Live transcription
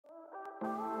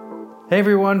Hey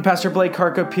everyone, Pastor Blake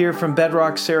Harkup here from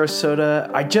Bedrock,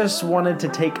 Sarasota. I just wanted to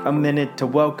take a minute to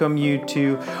welcome you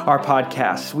to our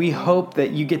podcast. We hope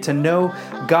that you get to know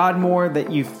God more,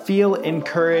 that you feel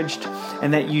encouraged,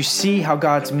 and that you see how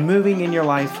God's moving in your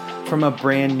life from a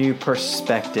brand new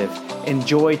perspective.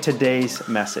 Enjoy today's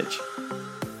message.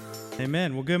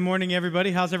 Amen. Well, good morning,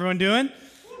 everybody. How's everyone doing?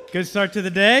 Good start to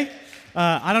the day.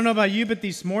 I don't know about you, but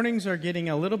these mornings are getting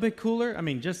a little bit cooler. I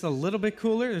mean, just a little bit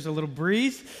cooler. There's a little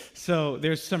breeze, so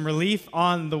there's some relief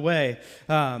on the way.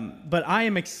 But I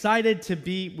am excited to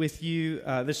be with you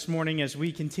this morning as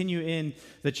we continue in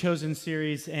the Chosen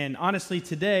series. And honestly,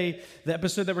 today, the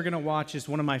episode that we're going to watch is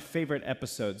one of my favorite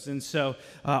episodes. And so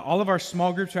all of our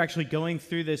small groups are actually going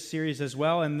through this series as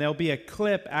well. And there'll be a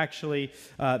clip actually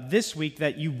this week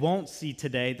that you won't see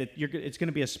today. It's going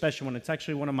to be a special one. It's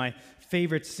actually one of my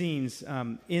favorite scenes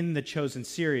in the Chosen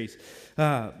series.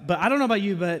 But I don't know about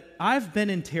you, but I've been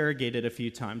interrogated a few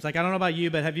times. Like, I don't know about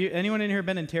you, but have anyone in here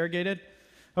been interrogated?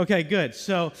 Okay, good.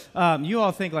 So you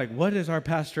all think like, what is our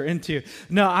pastor into?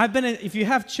 No, if you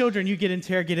have children, you get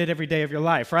interrogated every day of your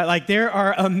life, right? Like there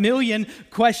are a million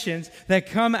questions that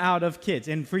come out of kids.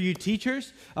 And for you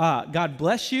teachers, God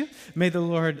bless you. May the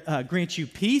Lord grant you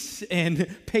peace and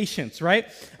patience, right?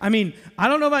 I mean, I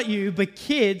don't know about you, but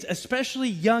kids, especially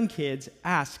young kids,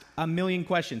 ask a million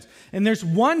questions. And there's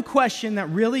one question that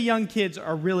really young kids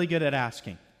are really good at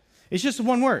asking. It's just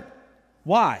one word.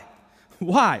 Why?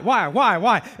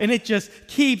 Why? And it just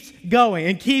keeps going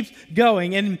and keeps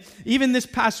going. And even this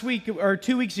past week or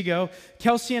 2 weeks ago,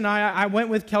 Kelsey and I went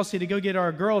with Kelsey to go get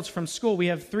our girls from school. We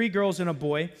have 3 girls and a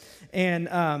boy. And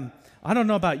I don't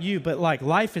know about you, but like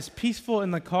life is peaceful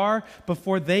in the car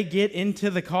before they get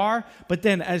into the car. But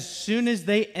then as soon as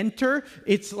they enter,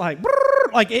 it's like,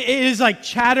 it is like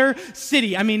Chatter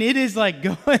City. I mean, it is like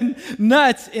going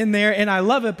nuts in there. And I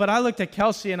love it. But I looked at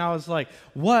Kelsey and I was like,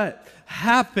 what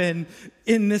happened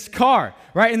in this car,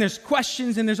 right? And there's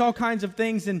questions and there's all kinds of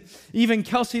things. And even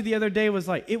Kelsey the other day was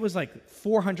like, it was like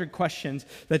 400 questions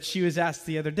that she was asked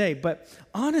the other day. But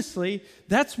honestly,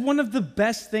 that's one of the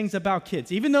best things about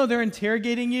kids. Even though they're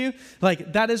interrogating you,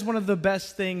 like that is one of the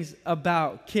best things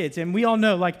about kids. And we all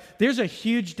know, like, there's a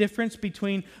huge difference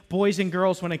between boys and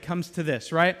girls when it comes to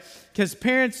this, right? Because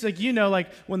parents, like, you know, like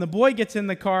when the boy gets in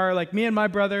the car, like me and my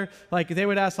brother, like they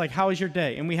would ask, like, how was your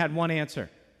day? And we had one answer.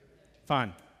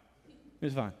 Fine. It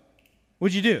was fine.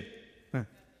 What'd you do? It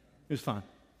was fine.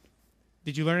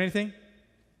 Did you learn anything? It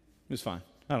was fine.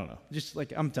 I don't know. Just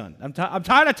like, I'm done. I'm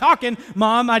tired of talking,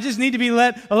 Mom. I just need to be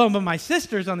let alone. But my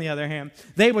sisters, on the other hand,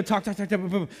 they would talk,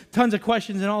 tons of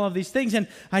questions and all of these things. And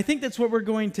I think that's what we're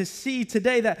going to see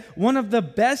today, that one of the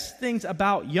best things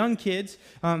about young kids,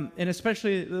 and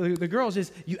especially the girls,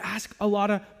 is you ask a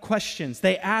lot of questions.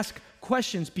 They ask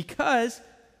questions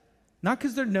not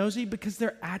because they're nosy, because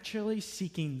they're actually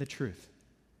seeking the truth.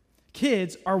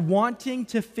 Kids are wanting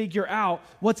to figure out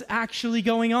what's actually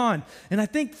going on. And I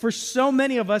think for so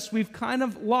many of us, we've kind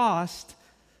of lost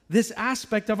this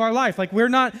aspect of our life. Like, we're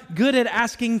not good at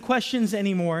asking questions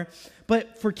anymore.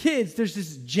 But for kids, there's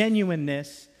this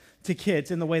genuineness to kids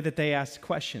in the way that they ask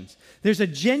questions. There's a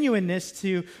genuineness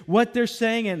to what they're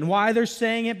saying and why they're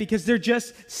saying it, because they're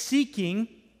just seeking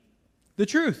the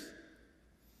truth.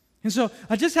 And so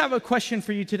I just have a question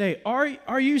for you today.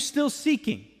 Are you still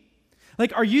seeking?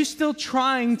 Like, are you still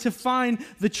trying to find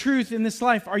the truth in this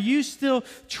life? Are you still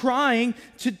trying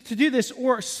to do this?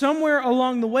 Or somewhere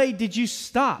along the way, did you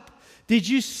stop? Did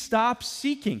you stop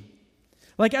seeking?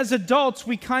 Like, as adults,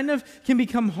 we kind of can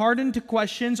become hardened to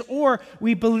questions, or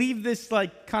we believe this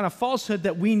like kind of falsehood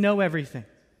that we know everything.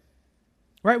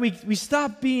 Right? We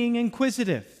stop being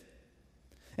inquisitive.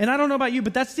 And I don't know about you,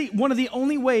 but that's one of the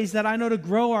only ways that I know to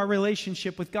grow our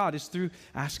relationship with God is through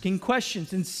asking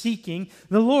questions and seeking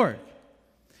the Lord.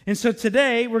 And so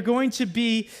today we're going to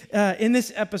be in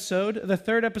this episode, the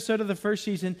 3rd episode of the 1st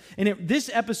season, and this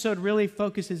episode really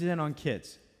focuses in on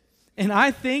kids. And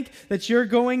I think that you're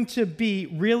going to be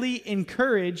really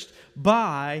encouraged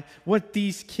by what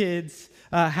these kids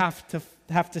have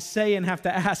to say and have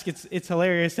to ask. It's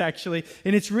hilarious, actually.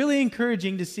 And it's really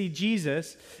encouraging to see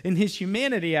Jesus in his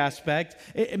humanity aspect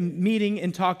meeting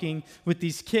and talking with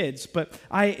these kids. But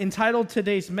I entitled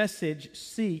today's message,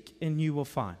 Seek and You Will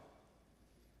Find.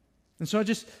 And so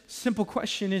just simple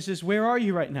question is where are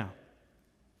you right now?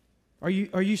 Are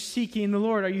you seeking the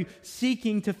Lord? Are you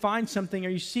seeking to find something? Are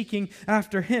you seeking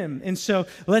after him? And so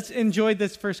let's enjoy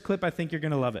this first clip. I think you're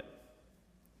going to love it.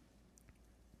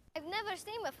 I've never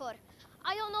seen before.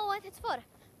 I don't know what it's for.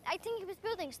 I think he was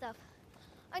building stuff.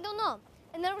 I don't know.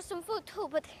 And there was some food too,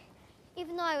 but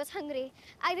even though I was hungry,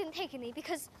 I didn't take any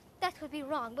because that would be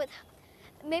wrong. But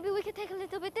maybe we could take a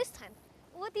little bit this time.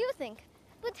 What What do you think?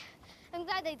 But I'm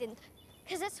glad I didn't,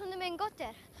 because that's when the man got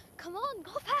there. Come on,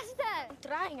 go faster. I'm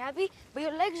trying, Abby, but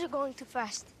your legs are going too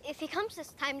fast. If he comes this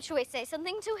time, should we say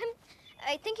something to him?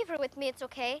 I think if you're with me, it's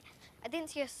okay. I didn't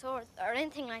see a sword or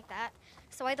anything like that,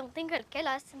 so I don't think he'll kill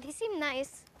us, and he seemed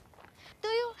nice. Do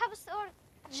you have a sword,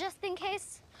 just in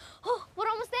case? Oh, we're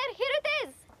almost there. Here it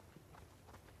is.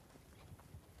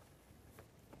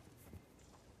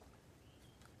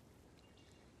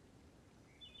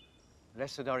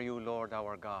 Blessed are you, Lord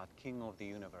our God, King of the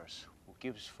universe, who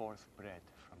gives forth bread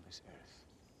from this earth.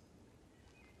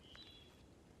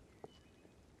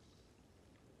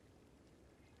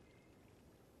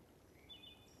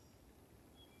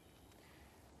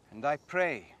 And I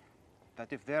pray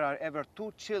that if there are ever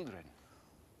 2 children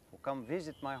who come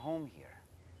visit my home here,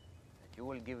 that you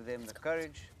will give them the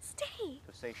courage Stay.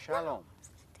 to say shalom,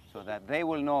 so that they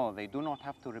will know they do not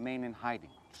have to remain in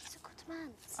hiding. He's a good man.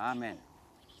 Stay. Amen.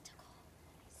 We need to go.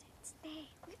 Stay.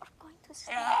 We are going to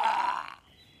stay.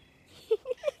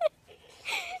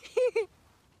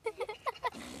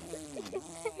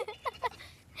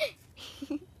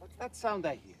 What's that sound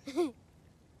I hear?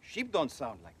 Sheep don't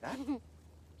sound like that.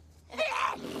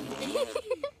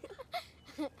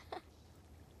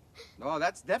 No,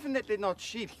 that's definitely not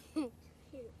sheep.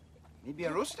 Maybe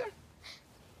a rooster?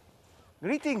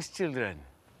 Greetings, children.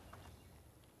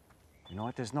 You know,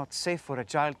 it is not safe for a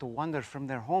child to wander from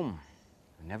their home.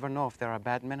 You never know if there are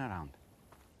bad men around.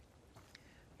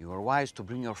 You were wise to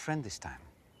bring your friend this time.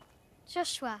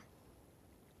 Joshua.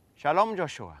 Shalom,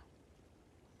 Joshua.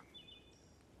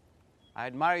 I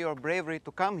admire your bravery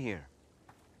to come here.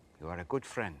 You are a good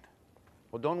friend.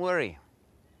 Oh, don't worry.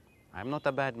 I'm not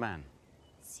a bad man.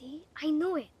 See, I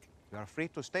knew it. You are free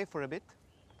to stay for a bit,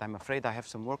 but I'm afraid I have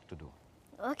some work to do.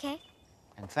 Okay.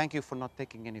 And thank you for not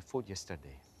taking any food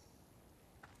yesterday.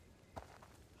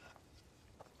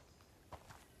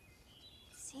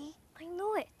 See, I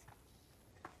knew it.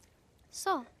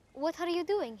 So, what are you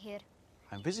doing here?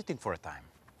 I'm visiting for a time.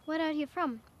 Where are you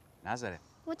from? Nazareth.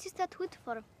 What is that wood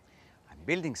for? I'm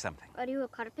building something. Are you a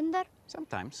carpenter?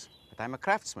 Sometimes, but I'm a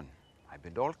craftsman. I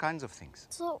build all kinds of things.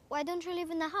 So, why don't you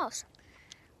live in the house?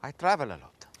 I travel a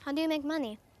lot. How do you make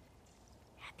money?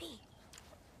 Happy.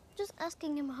 Just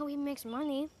asking him how he makes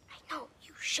money. I know,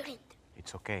 you shouldn't.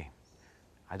 It's okay.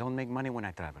 I don't make money when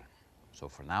I travel. So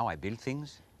for now, I build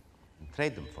things and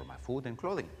trade them for my food and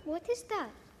clothing. What is that?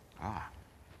 Ah,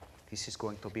 this is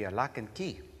going to be a lock and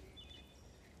key.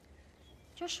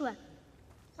 Joshua,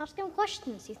 ask him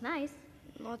questions. He's nice.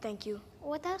 No, thank you.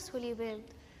 What else will you build?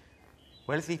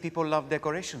 Wealthy people love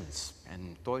decorations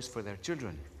and toys for their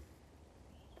children.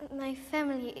 My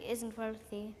family isn't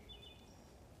wealthy.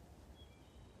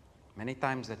 Many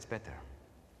times that's better.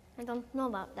 I don't know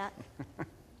about that.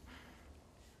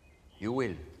 You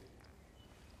will.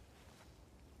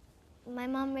 My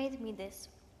mom made me this.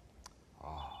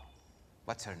 Oh,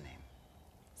 what's her name?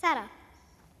 Sarah.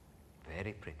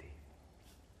 Very pretty.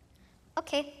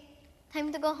 Okay,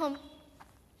 time to go home.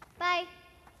 Bye.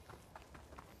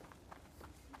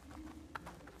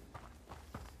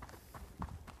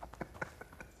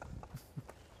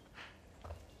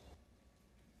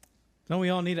 Don't we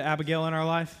all need an Abigail in our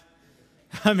life?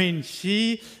 I mean,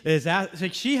 she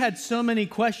had so many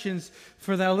questions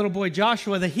for that little boy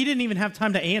Joshua that he didn't even have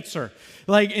time to answer.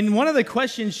 Like, and one of the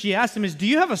questions she asked him is, "Do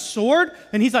you have a sword?"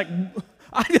 And he's like,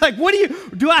 "What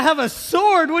do I have a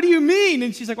sword? What do you mean?"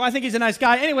 And she's like, "Well, I think he's a nice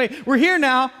guy." Anyway, we're here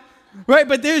now, right?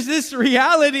 But there's this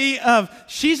reality of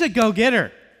she's a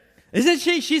go-getter, isn't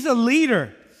she? She's a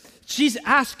leader. She's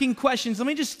asking questions. Let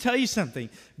me just tell you something.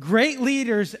 Great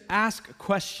leaders ask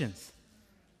questions.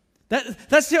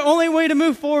 That's the only way to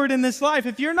move forward in this life.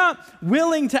 If you're not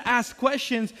willing to ask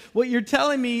questions, what you're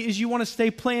telling me is you want to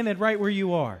stay planted right where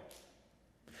you are.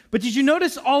 But did you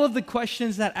notice all of the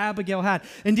questions that Abigail had?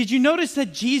 And did you notice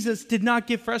that Jesus did not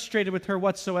get frustrated with her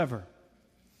whatsoever?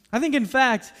 I think, in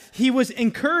fact, he was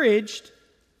encouraged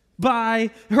by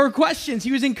her questions.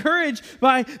 He was encouraged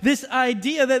by this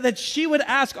idea that she would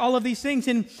ask all of these things.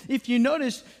 And if you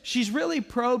notice, she's really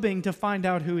probing to find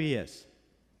out who he is.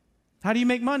 How do you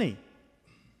make money?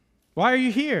 Why are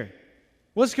you here?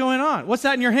 What's going on? What's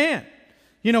that in your hand?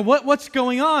 You know, what's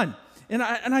going on? And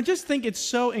I just think it's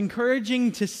so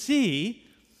encouraging to see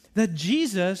that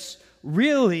Jesus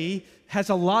really has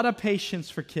a lot of patience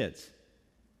for kids.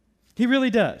 He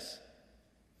really does.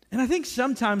 And I think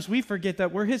sometimes we forget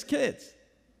that we're his kids,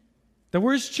 that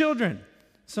we're his children.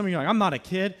 Some of you are like, "I'm not a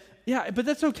kid." Yeah, but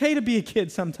that's okay to be a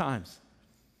kid sometimes.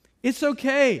 It's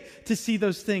okay to see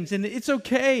those things, and it's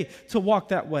okay to walk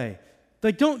that way.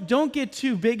 Like, don't get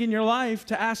too big in your life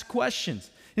to ask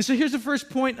questions. And so here's the first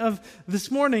point of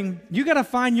this morning. You got to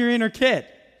find your inner kid.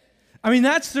 I mean,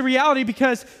 that's the reality,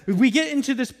 because we get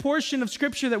into this portion of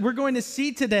Scripture that we're going to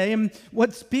see today, and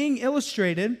what's being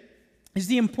illustrated is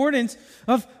the importance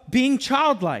of being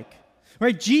childlike.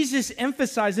 Right? Jesus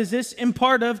emphasizes this in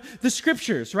part of the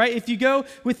Scriptures, right? If you go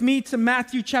with me to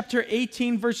Matthew chapter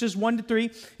 18, verses 1 to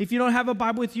 3, if you don't have a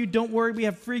Bible with you, don't worry, we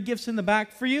have free gifts in the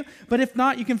back for you. But if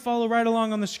not, you can follow right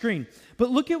along on the screen. But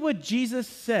look at what Jesus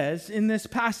says in this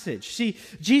passage. See,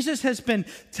 Jesus has been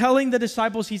telling the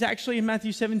disciples, he's actually in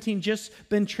Matthew 17 just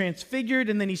been transfigured,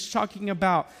 and then he's talking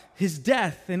about his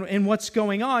death and what's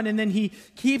going on. And then he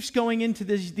keeps going into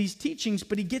these teachings,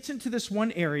 but he gets into this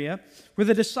one area where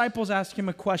the disciples ask him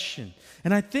a question.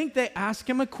 And I think they ask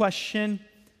him a question,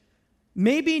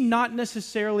 maybe not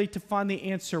necessarily to find the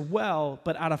answer well,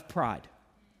 but out of pride.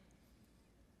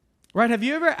 Right? Have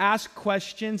you ever asked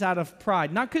questions out of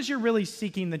pride? Not because you're really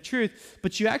seeking the truth,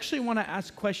 but you actually want to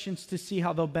ask questions to see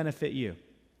how they'll benefit you.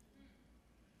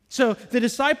 So the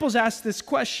disciples asked this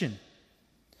question.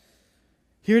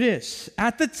 Here it is.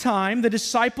 At the time, the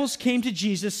disciples came to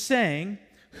Jesus saying,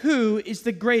 "Who is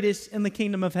the greatest in the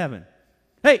kingdom of heaven?"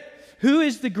 Hey, who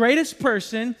is the greatest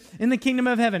person in the kingdom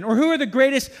of heaven? Or who are the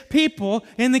greatest people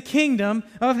in the kingdom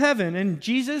of heaven? And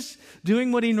Jesus,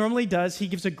 doing what he normally does, he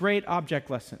gives a great object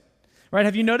lesson. Right?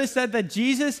 Have you noticed that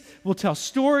Jesus will tell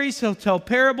stories, he'll tell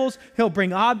parables, he'll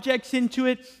bring objects into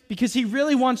it because he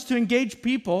really wants to engage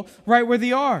people right where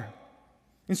they are.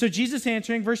 And so Jesus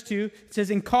answering, verse 2, it says,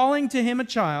 "In calling to him a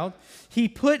child, he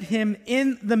put him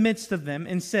in the midst of them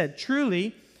and said,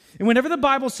 'Truly,'" and whenever the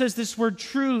Bible says this word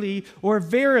truly or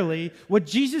verily, what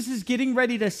Jesus is getting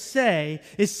ready to say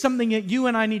is something that you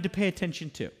and I need to pay attention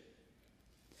to.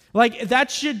 Like,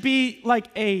 that should be like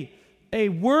a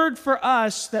word for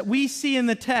us that we see in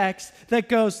the text that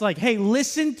goes like, hey,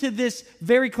 listen to this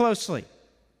very closely.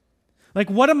 Like,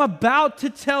 what I'm about to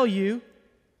tell you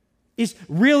is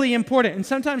really important. And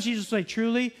sometimes Jesus will say,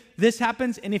 "Truly, this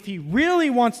happens." And if he really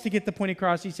wants to get the point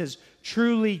across, he says,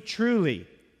 "Truly, truly,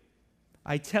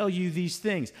 I tell you these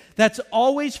things." That's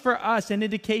always for us an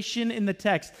indication in the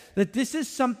text that this is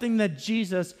something that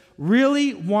Jesus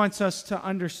really wants us to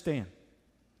understand.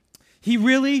 He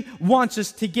really wants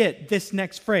us to get this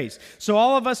next phrase. So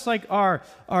all of us, like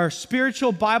our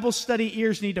spiritual Bible study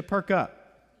ears need to perk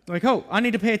up. Like, oh, I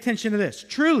need to pay attention to this.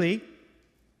 "Truly,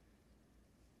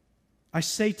 I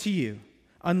say to you,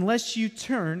 unless you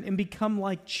turn and become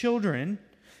like children,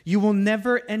 you will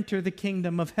never enter the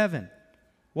kingdom of heaven."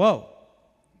 Whoa.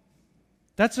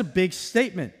 That's a big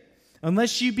statement.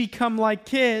 Unless you become like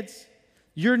kids,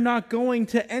 you're not going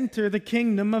to enter the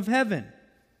kingdom of heaven.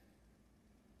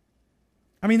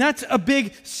 I mean, that's a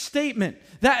big statement.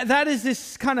 That is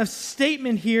this kind of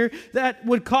statement here that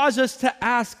would cause us to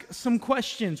ask some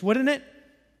questions, wouldn't it?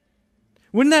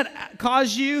 Wouldn't that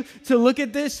cause you to look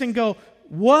at this and go,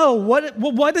 whoa,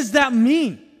 what does that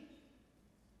mean?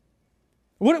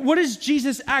 What is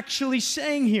Jesus actually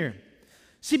saying here?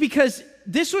 See, because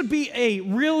this would be a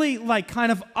really like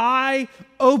kind of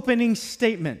eye-opening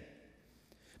statement.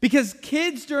 Because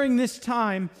kids during this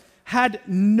time had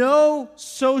no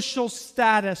social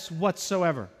status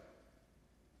whatsoever.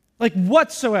 Like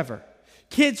whatsoever.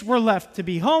 Kids were left to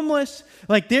be homeless.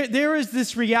 Like there is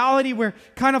this reality where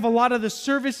kind of a lot of the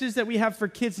services that we have for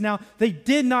kids now, they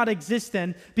did not exist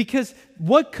then, because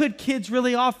what could kids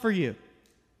really offer you?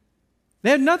 They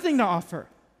have nothing to offer.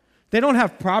 They don't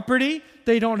have property.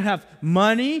 They don't have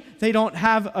money. They don't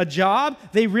have a job.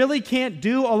 They really can't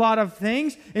do a lot of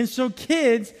things. And so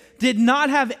kids did not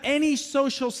have any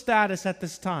social status at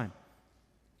this time.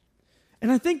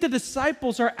 And I think the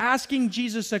disciples are asking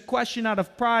Jesus a question out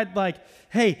of pride like,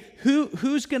 hey,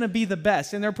 who's going to be the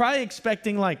best? And they're probably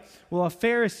expecting like, well, a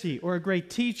Pharisee or a great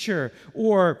teacher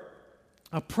or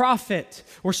a prophet,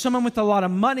 or someone with a lot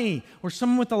of money, or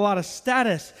someone with a lot of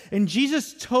status. And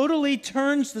Jesus totally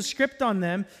turns the script on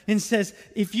them and says,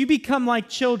 if you become like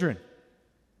children.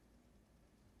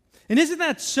 And isn't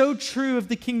that so true of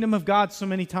the kingdom of God so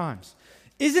many times?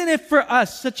 Isn't it for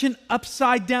us such an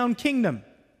upside down kingdom?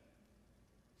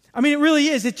 I mean, it really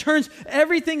is. It turns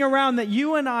everything around that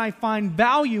you and I find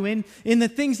value in the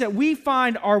things that we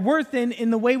find our worth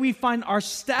in the way we find our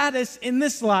status in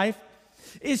this life,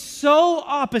 is so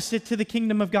opposite to the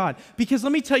kingdom of God. Because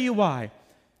let me tell you why.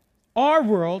 Our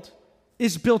world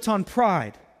is built on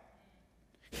pride.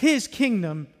 His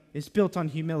kingdom is built on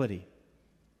humility.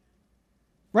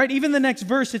 Right? Even the next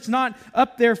verse, it's not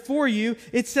up there for you.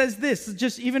 It says this,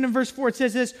 just even in verse 4, it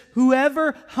says this,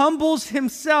 whoever humbles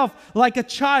himself like a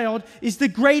child is the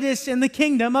greatest in the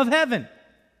kingdom of heaven.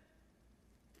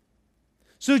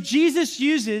 So Jesus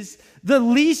uses the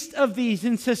least of these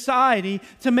in society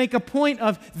to make a point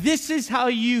of this is how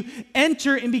you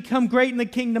enter and become great in the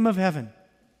kingdom of heaven.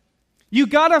 You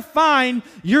got to find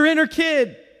your inner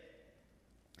kid.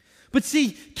 But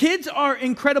see, kids are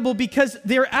incredible because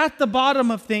they're at the bottom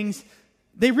of things.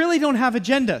 They really don't have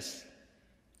agendas.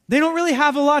 They don't really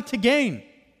have a lot to gain.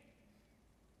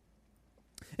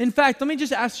 In fact, let me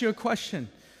just ask you a question.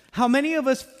 How many of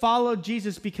us followed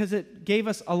Jesus because it gave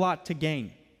us a lot to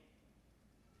gain?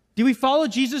 Do we follow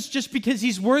Jesus just because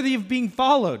he's worthy of being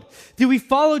followed? Do we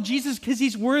follow Jesus because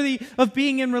he's worthy of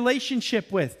being in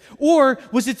relationship with? Or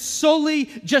was it solely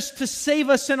just to save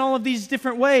us in all of these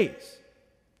different ways?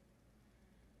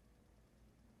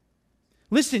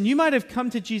 Listen, you might have come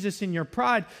to Jesus in your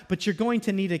pride, but you're going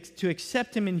to need to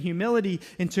accept him in humility,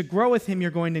 and to grow with him,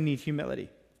 you're going to need humility.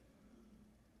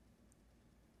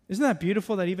 Isn't that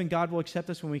beautiful that even God will accept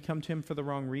us when we come to him for the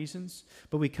wrong reasons,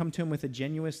 but we come to him with a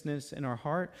genuineness in our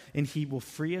heart, and he will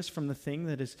free us from the thing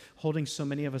that is holding so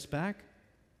many of us back?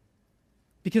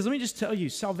 Because let me just tell you,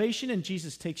 salvation in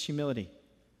Jesus takes humility.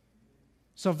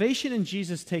 Salvation in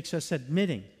Jesus takes us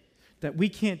admitting that we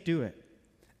can't do it,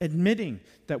 admitting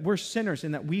that we're sinners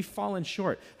and that we've fallen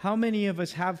short. How many of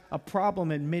us have a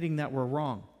problem admitting that we're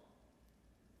wrong?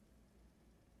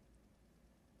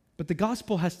 But the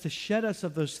gospel has to shed us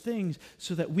of those things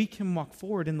so that we can walk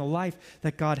forward in the life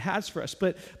that God has for us.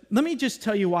 But let me just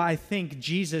tell you why I think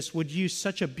Jesus would use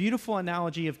such a beautiful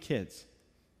analogy of kids.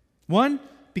 One,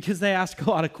 because they ask a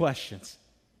lot of questions.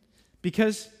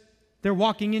 Because they're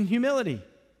walking in humility.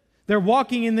 They're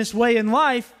walking in this way in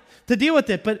life to deal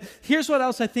with it. But here's what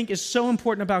else I think is so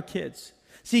important about kids.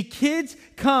 See, kids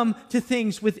come to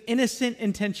things with innocent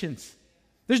intentions.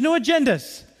 There's no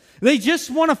agendas. They just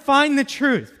want to find the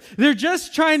truth. They're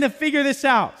just trying to figure this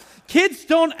out. Kids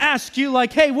don't ask you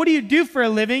like, hey, what do you do for a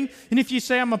living? And if you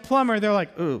say I'm a plumber, they're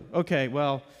like, ooh, okay,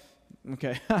 well,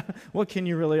 okay. What can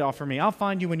you really offer me? I'll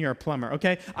find you when you're a plumber,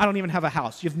 okay? I don't even have a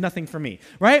house. You have nothing for me,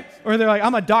 right? Or they're like,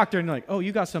 I'm a doctor. And they're like, oh,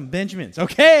 you got some Benjamins.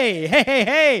 Okay,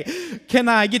 hey, can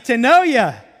I get to know you?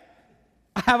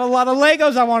 I have a lot of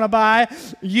Legos I want to buy.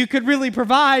 You could really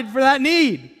provide for that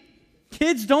need.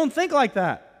 Kids don't think like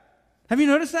that. Have you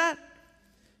noticed that?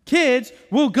 Kids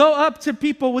will go up to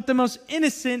people with the most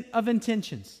innocent of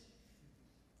intentions.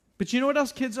 But you know what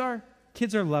else kids are?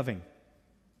 Kids are loving.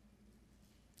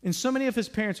 And so many of his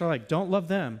parents are like, don't love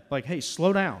them. Like, hey,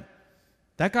 slow down.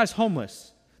 That guy's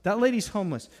homeless. That lady's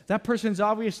homeless. That person's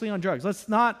obviously on drugs. Let's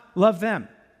not love them.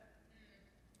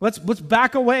 Let's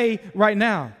back away right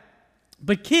now.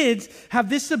 But kids have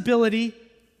this ability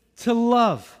to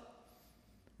love.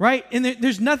 Right? And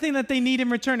there's nothing that they need in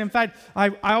return. In fact,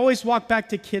 I always walk back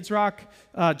to Kids Rock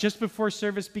just before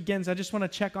service begins. I just want to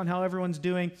check on how everyone's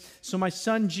doing. So my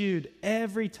son Jude,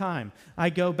 every time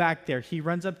I go back there, he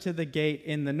runs up to the gate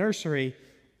in the nursery,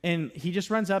 and he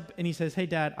just runs up and he says, hey,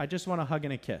 Dad, I just want a hug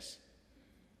and a kiss.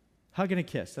 Hug and a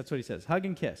kiss. That's what he says. Hug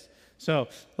and kiss. So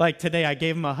like today, I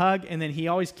gave him a hug, and then he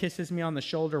always kisses me on the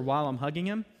shoulder while I'm hugging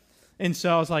him. And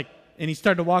so I was like, and he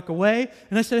started to walk away,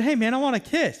 and I said, hey, man, I want a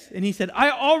kiss. And he said, I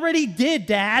already did,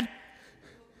 Dad.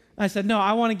 I said, no,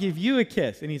 I want to give you a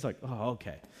kiss. And he's like, oh,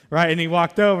 okay. Right? And he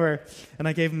walked over, and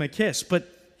I gave him a kiss. But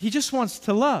he just wants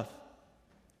to love.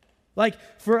 Like,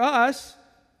 for us,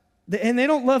 and they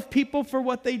don't love people for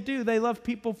what they do. They love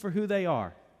people for who they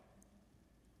are.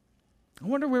 I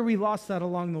wonder where we lost that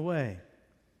along the way.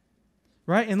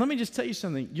 Right? And let me just tell you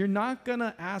something. You're not going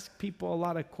to ask people a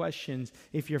lot of questions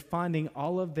if you're finding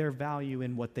all of their value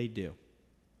in what they do.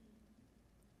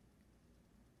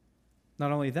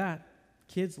 Not only that,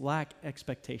 kids lack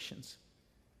expectations.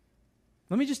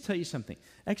 Let me just tell you something.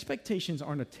 Expectations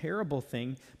aren't a terrible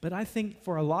thing, but I think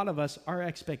for a lot of us, our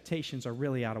expectations are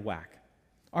really out of whack.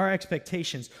 Our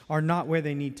expectations are not where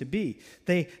they need to be.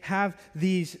 They have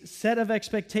these set of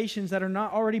expectations that are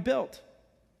not already built.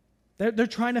 They're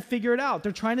trying to figure it out.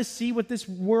 They're trying to see what this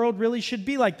world really should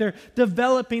be like. They're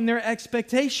developing their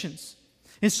expectations.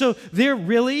 And so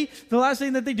the last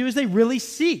thing that they do is they really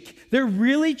seek. They're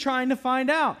really trying to find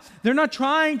out. They're not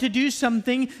trying to do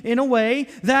something in a way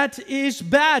that is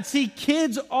bad. See,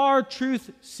 kids are truth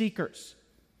seekers.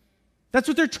 That's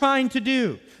what they're trying to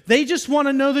do. They just want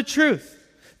to know the truth.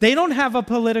 They don't have a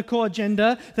political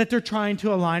agenda that they're trying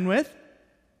to align with.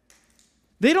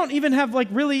 They don't even have,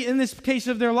 really, in this case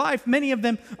of their life, many of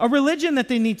them, a religion that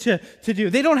they need to do.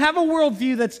 They don't have a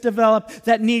worldview that's developed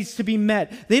that needs to be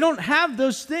met. They don't have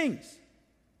those things.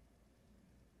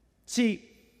 See,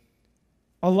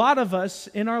 a lot of us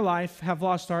in our life have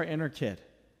lost our inner kid.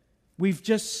 We've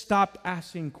just stopped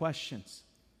asking questions.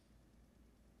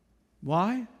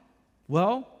 Why?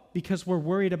 Well, because we're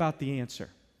worried about the answer.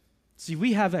 See,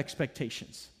 we have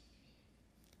expectations.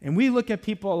 And we look at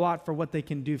people a lot for what they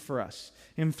can do for us.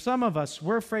 And some of us,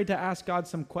 we're afraid to ask God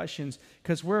some questions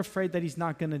because we're afraid that he's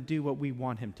not going to do what we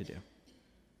want him to do.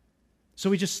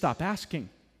 So we just stop asking.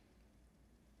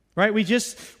 Right?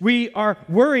 We are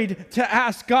worried to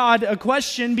ask God a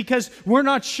question because we're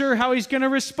not sure how he's going to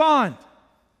respond.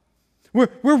 We're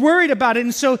worried about it.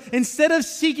 And so instead of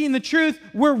seeking the truth,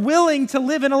 we're willing to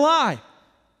live in a lie.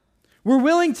 We're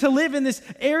willing to live in this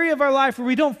area of our life where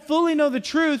we don't fully know the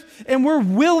truth, and we're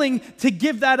willing to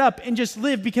give that up and just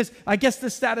live because I guess the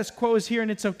status quo is here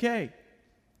and it's okay.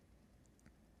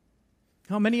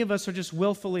 How many of us are just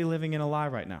willfully living in a lie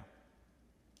right now?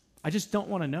 I just don't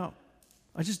want to know.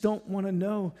 I just don't want to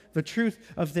know the truth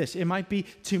of this. It might be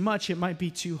too much. It might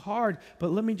be too hard. But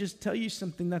let me just tell you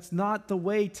something. That's not the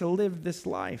way to live this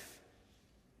life.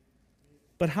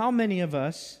 But how many of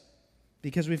us,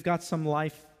 because we've got some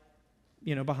life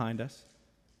behind us,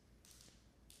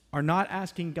 are not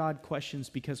asking God questions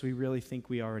because we really think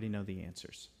we already know the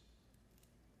answers?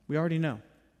 We already know.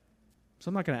 So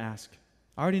I'm not going to ask.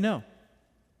 I already know.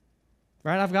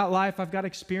 Right? I've got life. I've got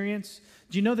experience.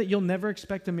 Do you know that you'll never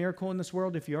expect a miracle in this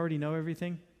world if you already know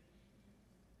everything?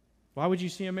 Why would you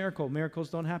see a miracle? Miracles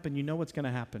don't happen. You know what's going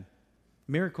to happen.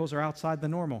 Miracles are outside the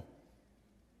normal.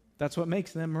 That's what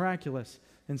makes them miraculous.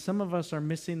 And some of us are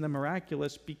missing the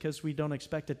miraculous because we don't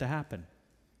expect it to happen.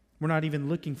 We're not even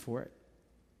looking for it.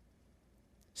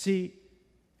 See,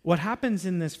 what happens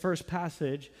in this first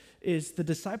passage is the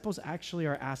disciples actually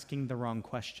are asking the wrong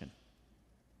question.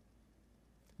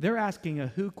 They're asking a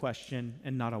who question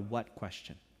and not a what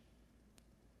question.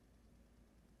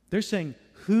 They're saying,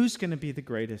 who's going to be the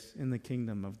greatest in the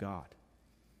kingdom of God?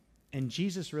 And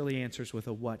Jesus really answers with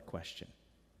a what question.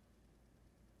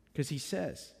 Because he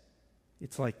says,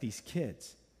 it's like these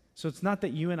kids. So it's not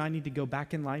that you and I need to go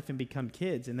back in life and become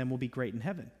kids and then we'll be great in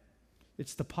heaven.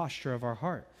 It's the posture of our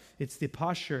heart. It's the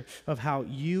posture of how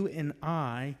you and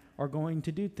I are going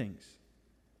to do things.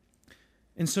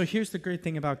 And so here's the great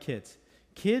thing about kids.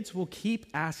 Kids will keep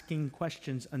asking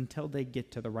questions until they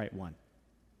get to the right one.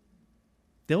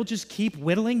 They'll just keep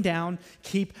whittling down,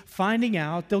 keep finding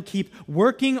out. They'll keep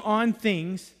working on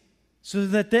things so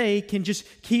that they can just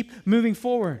keep moving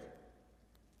forward.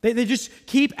 They just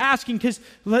keep asking because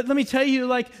let me tell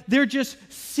you, they're just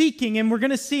seeking. And we're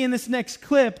going to see in this next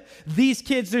clip, these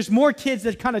kids, there's more kids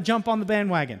that kind of jump on the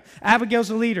bandwagon. Abigail's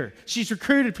a leader. She's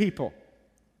recruited people.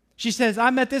 She says, I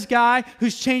met this guy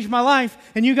who's changed my life,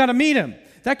 and you got to meet him.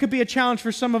 That could be a challenge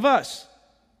for some of us.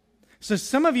 So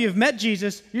some of you have met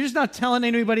Jesus, you're just not telling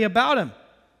anybody about him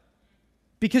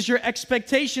because your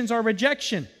expectations are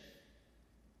rejection.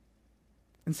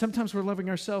 And sometimes we're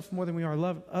loving ourselves more than we are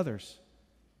love others.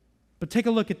 But take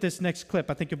a look at this next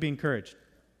clip. I think you'll be encouraged.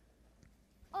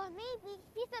 Or maybe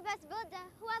he's the best builder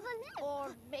who ever lived.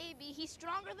 Or maybe he's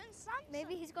stronger than Samson.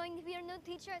 Maybe he's going to be our new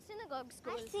teacher at synagogue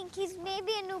school. I think he's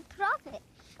maybe a new prophet,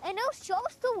 and he'll show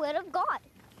us the word of God.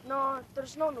 No,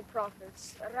 there's no new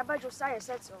prophets. Rabbi Josiah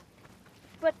said so.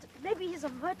 But maybe he's a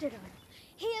murderer.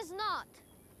 He is not.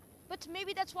 But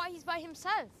maybe that's why he's by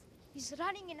himself. He's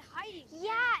running and hiding.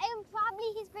 Yeah, and probably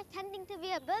he's pretending to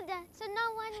be a builder, so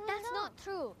no one will That's know. not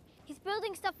true. He's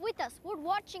building stuff with us. We're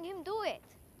watching him do it.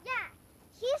 Yeah,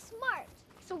 he's smart,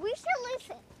 so we should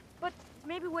listen. But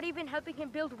maybe we're even helping him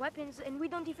build weapons and we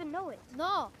don't even know it.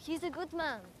 No, he's a good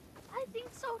man. I think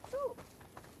so too.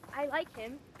 I like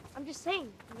him. I'm just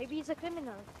saying, maybe he's a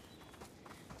criminal.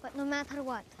 But no matter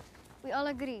what, we all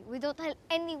agree we don't tell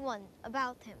anyone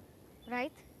about him,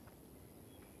 right?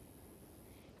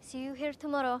 See you here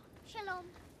tomorrow. Shalom.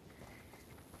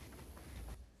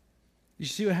 You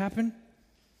see what happened?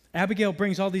 Abigail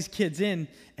brings all these kids in,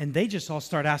 and they just all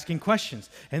start asking questions.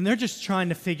 And they're just trying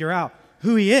to figure out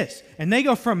who he is. And they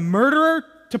go from murderer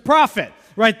to prophet,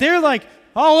 right? They're like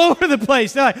all over the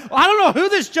place. They're like, I don't know who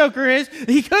this joker is.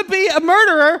 He could be a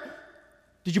murderer.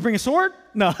 Did you bring a sword?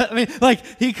 No,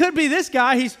 he could be this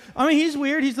guy. He's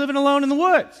weird. He's living alone in the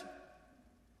woods.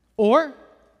 Or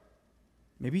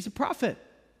maybe he's a prophet.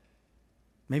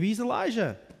 Maybe he's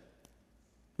Elijah,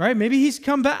 right? Maybe he's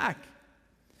come back.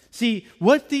 See,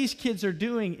 what these kids are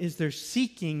doing is they're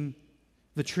seeking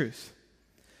the truth.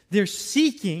 They're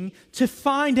seeking to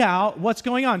find out what's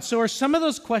going on. So are some of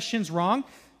those questions wrong?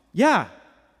 Yeah.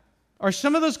 Are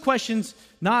some of those questions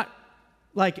not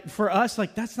for us,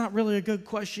 that's not really a good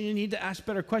question. You need to ask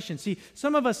better questions. See,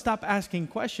 some of us stop asking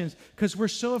questions because we're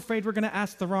so afraid we're going to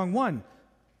ask the wrong one.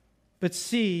 But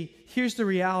see, here's the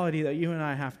reality that you and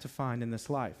I have to find in this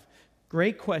life.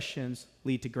 Great questions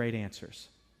lead to great answers.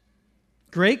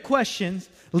 Great questions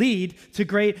lead to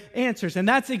great answers. And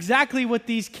that's exactly what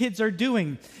these kids are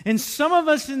doing. And some of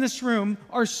us in this room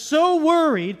are so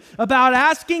worried about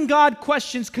asking God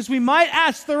questions because we might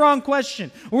ask the wrong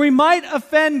question, or we might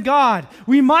offend God.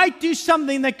 We might do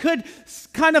something that could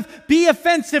kind of be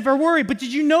offensive or worry. But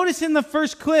did you notice in the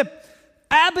first clip,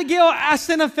 Abigail asked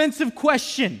an offensive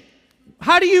question.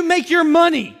 How do you make your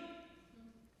money?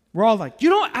 We're all like, you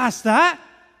don't ask that.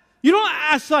 You don't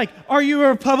ask like, are you a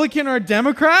Republican or a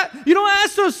Democrat? You don't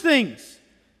ask those things.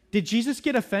 Did Jesus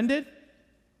get offended?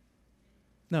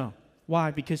 No. Why?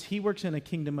 Because he works in a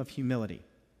kingdom of humility.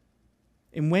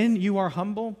 And when you are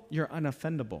humble, you're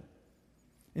unoffendable.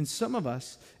 And some of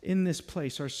us in this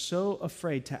place are so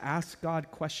afraid to ask God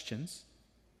questions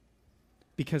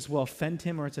because we'll offend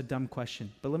him or it's a dumb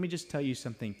question. But let me just tell you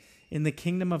something. In the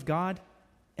kingdom of God,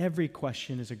 every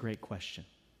question is a great question.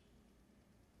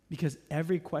 Because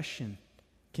every question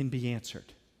can be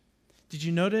answered. Did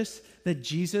you notice that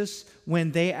Jesus,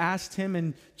 when they asked him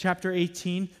in chapter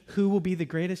 18, who will be the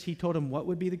greatest, he told them what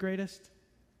would be the greatest?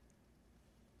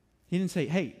 He didn't say,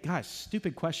 hey, guys,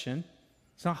 stupid question.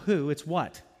 It's not who, it's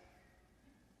what.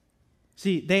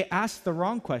 See, they asked the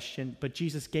wrong question, but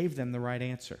Jesus gave them the right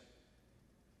answer.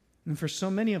 And for so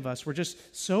many of us, we're just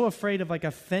so afraid of like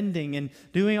offending and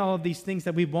doing all of these things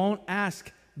that we won't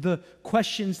ask the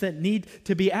questions that need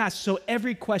to be asked. So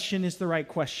every question is the right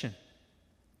question.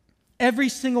 Every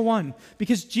single one.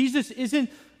 Because Jesus isn't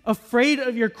afraid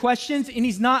of your questions, and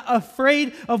he's not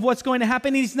afraid of what's going to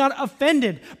happen. He's not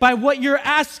offended by what you're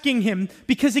asking him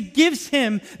because it gives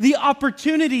him the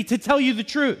opportunity to tell you the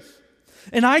truth.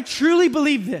 And I truly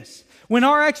believe this. When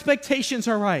our expectations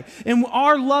are right, and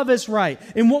our love is right,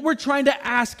 and what we're trying to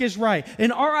ask is right,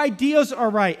 and our ideas are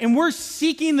right, and we're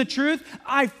seeking the truth,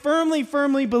 I firmly,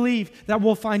 firmly believe that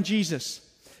we'll find Jesus.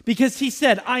 Because he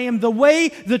said, I am the way,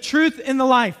 the truth, and the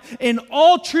life. And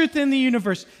all truth in the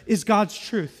universe is God's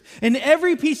truth. And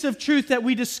every piece of truth that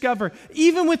we discover,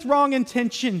 even with wrong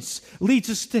intentions, leads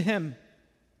us to him.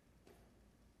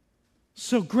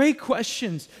 So great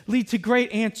questions lead to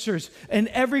great answers, and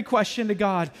every question to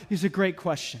God is a great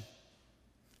question.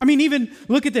 I mean, even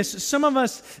look at this. Some of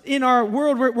us in our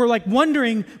world, we're like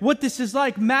wondering what this is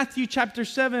like. Matthew chapter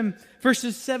 7,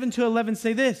 verses 7 to 11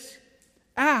 say this: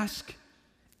 ask,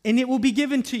 and it will be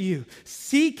given to you.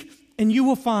 Seek, and you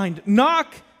will find.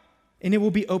 Knock, and it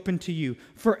will be opened to you.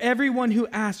 For everyone who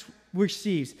asks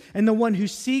receives, and the one who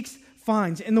seeks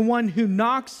finds, and the one who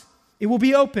knocks, it will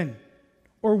be open.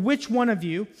 Or which one of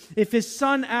you, if his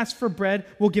son asks for bread,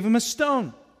 will give him a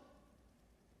stone?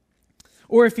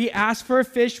 Or if he asks for a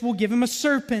fish, will give him a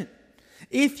serpent?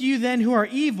 If you then, who are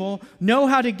evil, know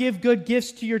how to give good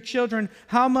gifts to your children,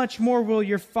 how much more will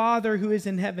your Father who is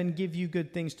in heaven give you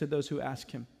good things to those who ask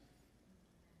him?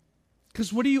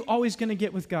 Because what are you always going to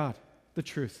get with God? The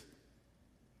truth.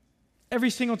 Every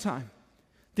single time.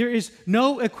 There is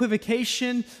no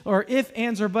equivocation or ifs,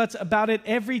 ands, or buts about it.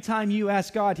 Every time you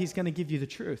ask God, he's going to give you the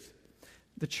truth.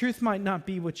 The truth might not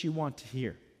be what you want to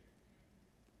hear,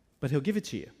 but he'll give it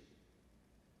to you.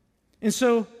 And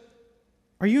so,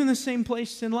 are you in the same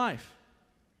place in life?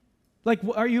 Like,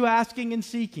 are you asking and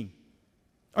seeking?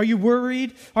 Are you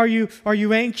worried? Are you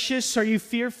anxious? Are you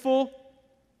fearful?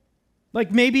 Like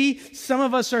maybe some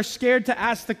of us are scared to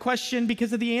ask the question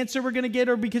because of the answer we're going to get,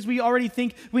 or because we already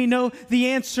think we know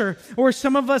the answer. Or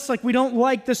some of us, like, we don't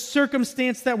like the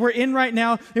circumstance that we're in right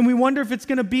now, and we wonder if it's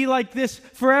going to be like this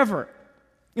forever.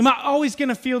 Am I always going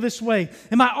to feel this way?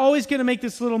 Am I always going to make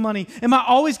this little money? Am I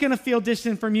always going to feel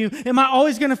distant from you? Am I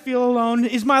always going to feel alone?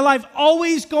 Is my life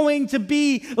always going to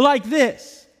be like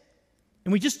this?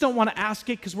 And we just don't want to ask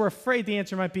it because we're afraid the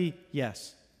answer might be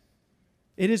yes.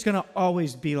 It is going to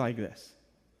always be like this.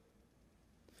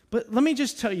 But let me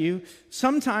just tell you,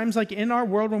 sometimes, like in our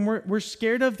world, when we're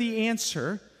scared of the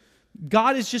answer,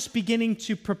 God is just beginning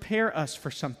to prepare us for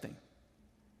something.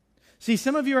 See,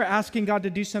 some of you are asking God to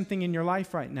do something in your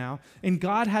life right now, and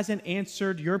God hasn't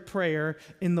answered your prayer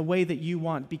in the way that you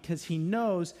want because he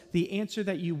knows the answer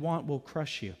that you want will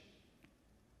crush you.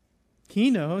 He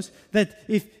knows that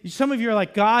if some of you are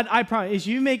like, God, I promise, if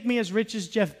you make me as rich as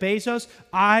Jeff Bezos,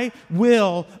 I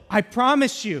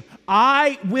promise you,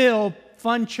 I will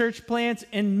fund church plants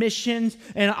and missions,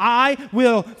 and I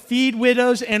will feed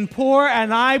widows and poor,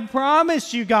 and I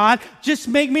promise you, God, just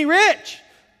make me rich.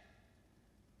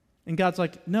 And God's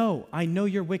like, no, I know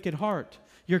your wicked heart.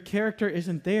 Your character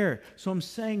isn't there. So I'm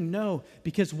saying no,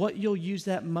 because what you'll use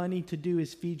that money to do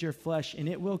is feed your flesh, and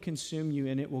it will consume you,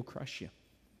 and it will crush you.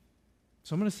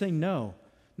 So I'm going to say no,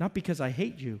 not because I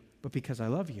hate you, but because I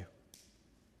love you.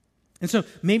 And so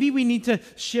maybe we need to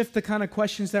shift the kind of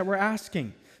questions that we're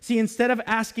asking. See, instead of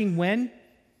asking when,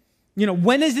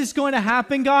 When is this going to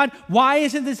happen, God? Why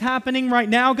isn't this happening right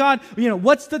now, God?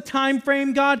 What's the time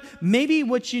frame, God? Maybe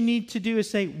what you need to do is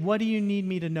say, what do you need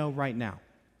me to know right now?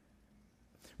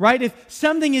 Right? If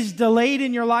something is delayed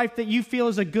in your life that you feel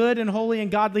is a good and holy and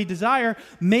godly desire,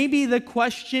 maybe the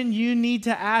question you need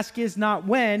to ask is not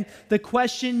when. The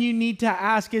question you need to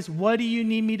ask is, what do you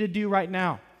need me to do right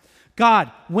now?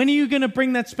 God, when are you going to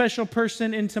bring that special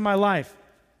person into my life?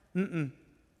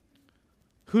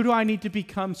 Who do I need to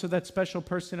become so that special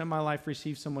person in my life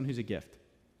receives someone who's a gift?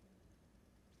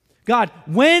 God,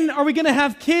 when are we going to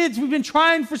have kids? We've been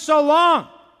trying for so long.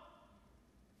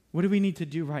 What do we need to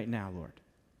do right now, Lord?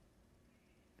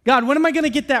 God, when am I going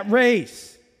to get that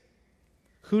raise?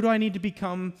 Who do I need to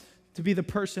become to be the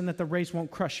person that the raise won't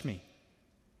crush me?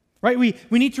 Right? We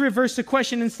need to reverse the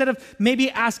question. Instead of maybe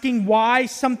asking why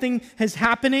something is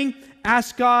happening,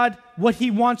 ask God what He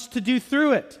wants to do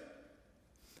through it.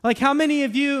 Like how many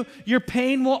of you, your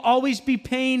pain will always be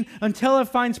pain until it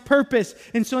finds purpose.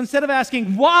 And so instead of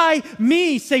asking, why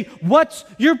me, say, what's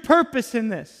your purpose in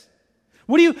this?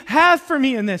 What do you have for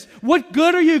me in this? What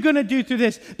good are you going to do through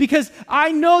this? Because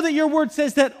I know that your word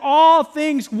says that all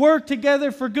things work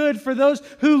together for good for those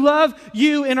who love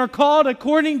you and are called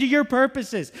according to your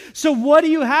purposes. So what do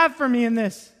you have for me in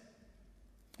this?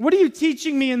 What are you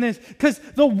teaching me in this? Because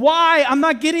the why, I'm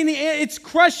not getting it's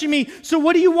crushing me. So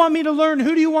what do you want me to learn?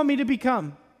 Who do you want me to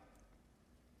become?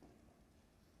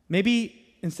 Maybe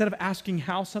instead of asking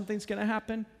how something's going to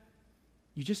happen,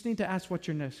 you just need to ask what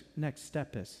your next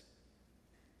step is.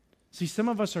 See, some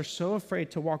of us are so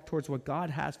afraid to walk towards what God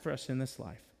has for us in this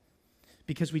life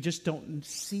because we just don't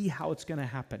see how it's going to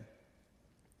happen.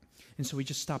 And so we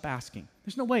just stop asking.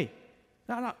 There's no way.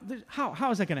 How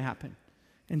is that going to happen?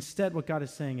 Instead, what God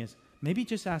is saying is, maybe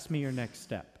just ask me your next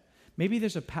step. Maybe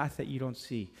there's a path that you don't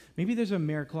see. Maybe there's a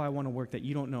miracle I want to work that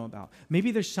you don't know about.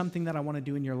 Maybe there's something that I want to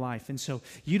do in your life. And so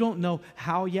you don't know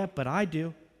how yet, but I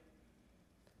do.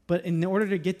 But in order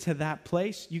to get to that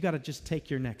place, you got to just take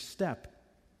your next step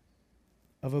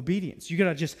of obedience. You got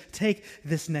to just take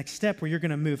this next step where you're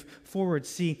going to move forward.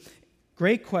 See,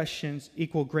 great questions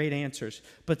equal great answers.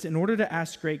 But in order to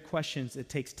ask great questions, it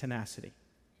takes tenacity.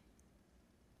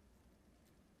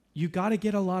 You got to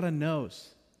get a lot of no's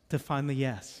to find the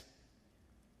yes.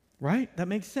 Right? That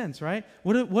makes sense, right?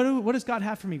 What does God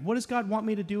have for me? What does God want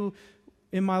me to do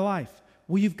in my life?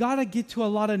 Well, you've got to get to a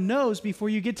lot of no's before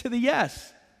you get to the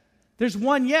yes. There's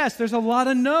one yes, there's a lot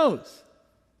of no's.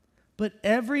 But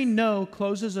every no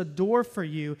closes a door for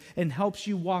you and helps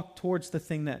you walk towards the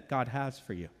thing that God has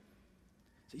for you.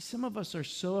 See, some of us are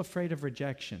so afraid of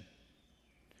rejection.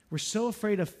 We're so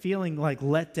afraid of feeling like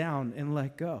let down and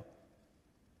let go.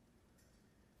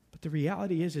 But the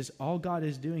reality is all God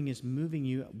is doing is moving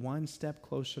you one step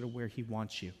closer to where He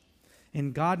wants you.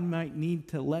 And God might need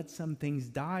to let some things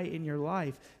die in your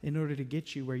life in order to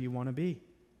get you where you want to be.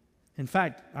 In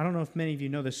fact, I don't know if many of you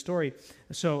know this story.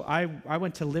 So I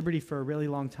went to Liberty for a really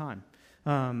long time.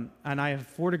 And I have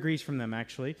 4 degrees from them,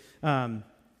 actually. I'm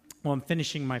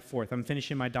finishing my 4th. I'm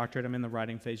finishing my doctorate. I'm in the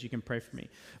writing phase. You can pray for me.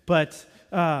 But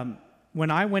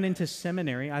when I went into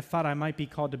seminary, I thought I might be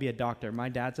called to be a doctor. My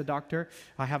dad's a doctor.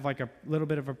 I have like a little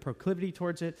bit of a proclivity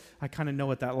towards it. I kind of know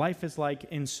what that life is like.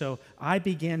 And so I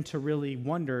began to really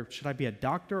wonder, should I be a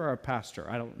doctor or a pastor?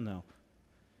 I don't know.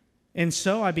 And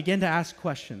so I began to ask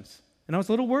questions. And I was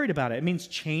a little worried about it. It means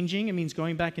changing. It means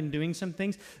going back and doing some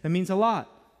things. It means a lot.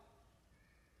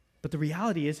 But the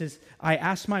reality is I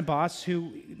asked my boss,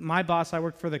 I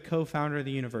worked for the co-founder of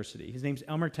the university. His name's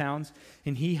Elmer Towns,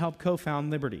 and he helped co-found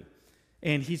Liberty.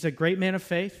 And he's a great man of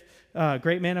faith,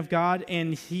 great man of God.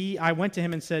 And I went to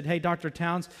him and said, hey, Dr.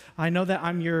 Towns, I know that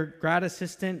I'm your grad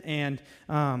assistant and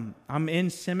I'm in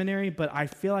seminary, but I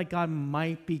feel like God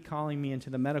might be calling me into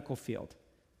the medical field.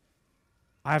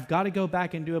 I've got to go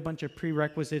back and do a bunch of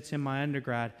prerequisites in my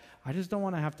undergrad. I just don't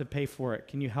want to have to pay for it.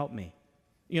 Can you help me?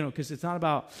 Because it's not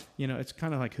about, it's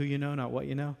kind of like who you know, not what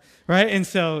you know, right? And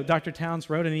so Dr. Towns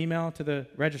wrote an email to the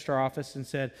registrar office and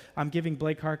said, I'm giving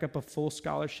Blake Harkup a full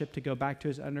scholarship to go back to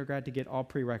his undergrad to get all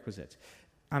prerequisites.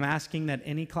 I'm asking that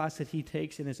any class that he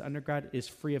takes in his undergrad is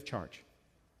free of charge.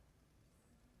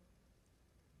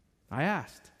 I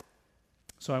asked.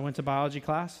 So I went to biology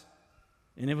class,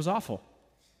 and it was awful.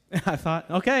 I thought,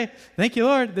 okay, thank you,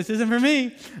 Lord. This isn't for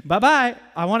me. Bye-bye.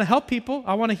 I want to help people.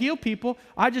 I want to heal people.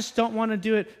 I just don't want to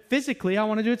do it physically. I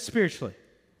want to do it spiritually.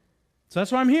 So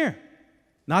that's why I'm here.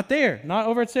 Not there. Not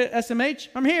over at SMH.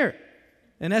 I'm here.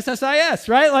 In SSIS,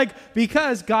 right?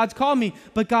 Because God's called me.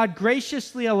 But God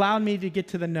graciously allowed me to get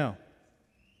to the no.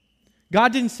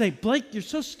 God didn't say, Blake, you're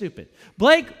so stupid.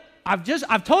 Blake,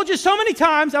 I've told you so many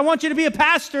times I want you to be a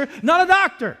pastor, not a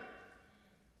doctor.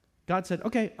 God said,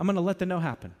 okay, I'm going to let the no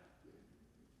happen.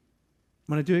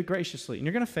 I'm going to do it graciously. And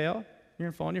you're going to fail. You're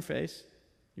going to fall on your face.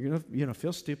 You're going to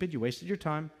feel stupid. You wasted your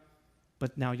time.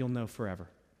 But now you'll know forever.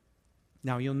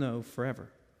 Now you'll know forever.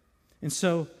 And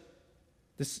so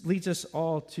this leads us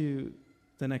all to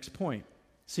the next point.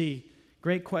 See,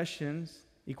 great questions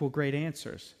equal great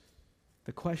answers.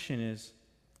 The question is,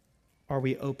 are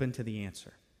we open to the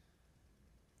answer?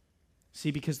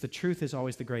 See, because the truth is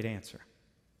always the great answer.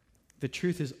 The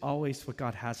truth is always what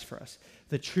God has for us.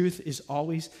 The truth is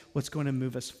always what's going to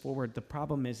move us forward. The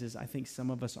problem is I think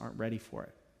some of us aren't ready for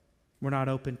it. We're not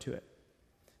open to it.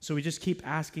 So we just keep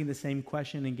asking the same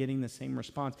question and getting the same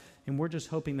response. And we're just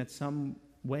hoping that some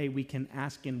way we can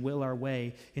ask and will our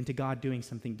way into God doing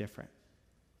something different.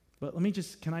 But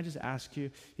can I just ask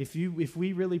you, if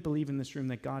we really believe in this room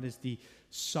that God is the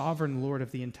sovereign Lord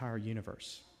of the entire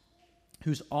universe,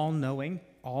 who's all-knowing,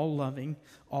 all-loving,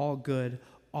 all good,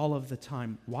 all of the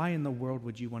time, why in the world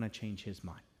would you want to change his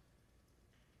mind?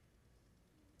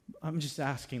 I'm just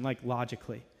asking, like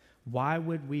logically, why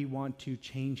would we want to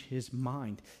change his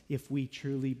mind if we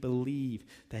truly believe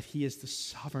that he is the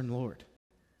sovereign Lord?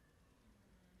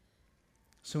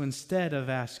 So instead of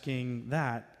asking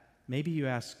that, maybe you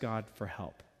ask God for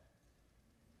help.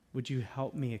 Would you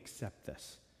help me accept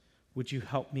this? Would you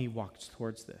help me walk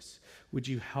towards this? Would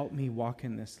you help me walk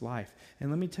in this life? And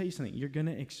let me tell you something. You're going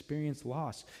to experience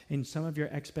loss, and some of your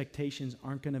expectations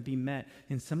aren't going to be met,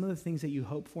 and some of the things that you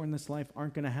hope for in this life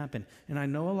aren't going to happen. And I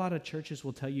know a lot of churches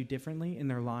will tell you differently, and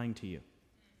they're lying to you.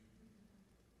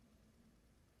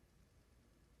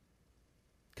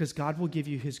 Because God will give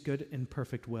you his good and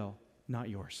perfect will, not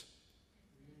yours.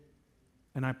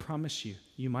 And I promise you,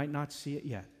 you might not see it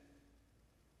yet,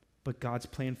 but God's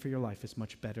plan for your life is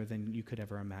much better than you could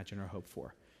ever imagine or hope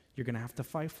for. You're going to have to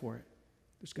fight for it.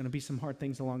 There's going to be some hard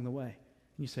things along the way.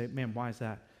 And you say, man, why is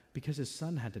that? Because his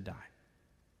son had to die.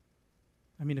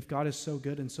 I mean, if God is so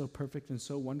good and so perfect and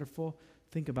so wonderful,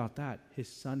 think about that. His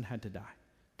son had to die.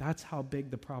 That's how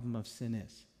big the problem of sin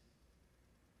is.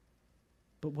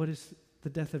 But what is the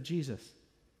death of Jesus?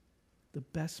 The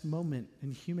best moment in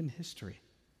human history.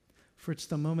 For it's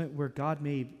the moment where God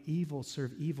made evil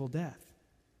serve evil death.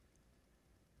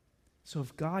 So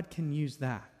if God can use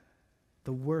that,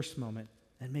 the worst moment,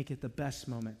 and make it the best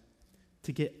moment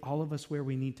to get all of us where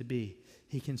we need to be,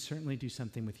 he can certainly do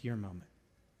something with your moment.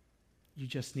 You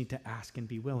just need to ask and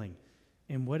be willing.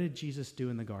 And what did Jesus do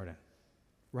in the garden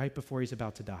right before he's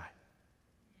about to die?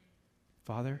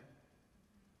 Father,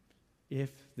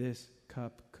 if this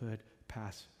cup could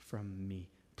pass from me,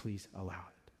 please allow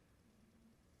it.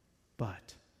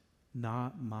 But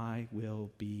not my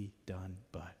will be done,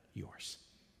 but yours.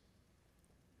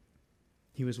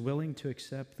 He was willing to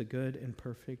accept the good and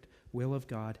perfect will of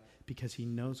God because he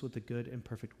knows what the good and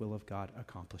perfect will of God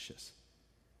accomplishes.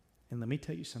 And let me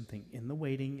tell you something. In the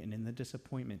waiting and in the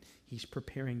disappointment, he's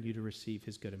preparing you to receive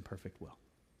his good and perfect will.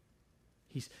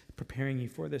 He's preparing you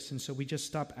for this. And so we just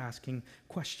stop asking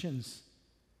questions.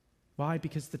 Why?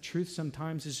 Because the truth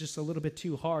sometimes is just a little bit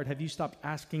too hard. Have you stopped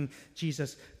asking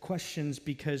Jesus questions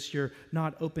because you're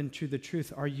not open to the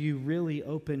truth? Are you really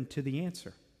open to the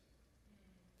answer?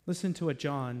 Listen to what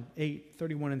John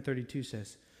 8:31 and 32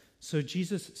 says. So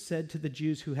Jesus said to the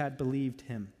Jews who had believed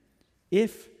him,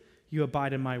 if you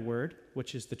abide in my word,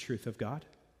 which is the truth of God,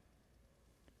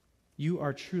 you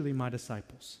are truly my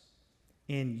disciples,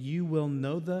 and you will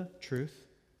know the truth,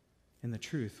 and the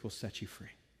truth will set you free.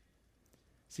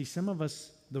 See, some of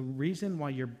us, the reason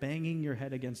why you're banging your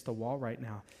head against the wall right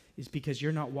now is because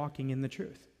you're not walking in the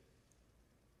truth.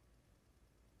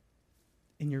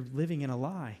 And you're living in a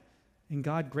lie. And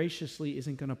God graciously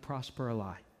isn't going to prosper a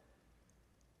lie.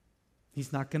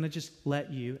 He's not going to just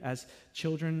let you, as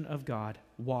children of God,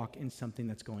 walk in something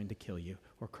that's going to kill you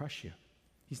or crush you.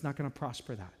 He's not going to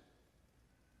prosper that.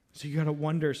 So you got to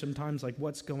wonder sometimes, like,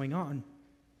 what's going on?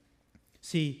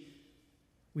 See,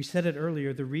 we said it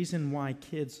earlier, the reason why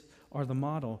kids are the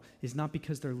model is not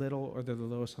because they're little or they're the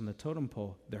lowest on the totem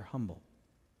pole. They're humble.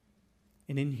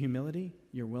 And in humility,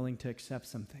 you're willing to accept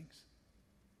some things.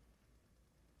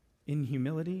 In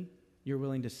humility, you're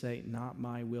willing to say, not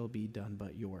my will be done,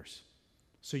 but yours.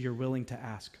 So you're willing to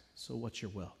ask, so what's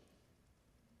your will?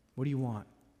 What do you want?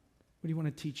 What do you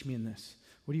want to teach me in this?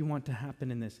 What do you want to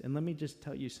happen in this? And let me just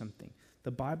tell you something.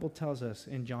 The Bible tells us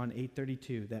in John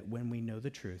 8:32 that when we know the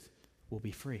truth, we'll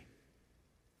be free.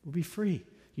 We'll be free.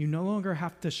 You no longer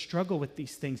have to struggle with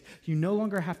these things. You no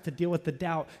longer have to deal with the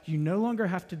doubt. You no longer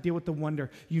have to deal with the wonder.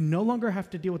 You no longer have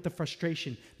to deal with the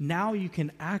frustration. Now you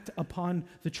can act upon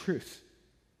the truth.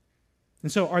 And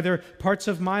so are there parts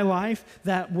of my life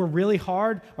that were really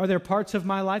hard? Are there parts of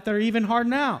my life that are even hard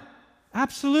now?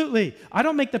 Absolutely. I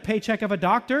don't make the paycheck of a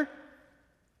doctor.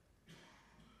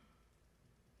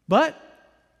 But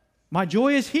my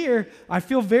joy is here. I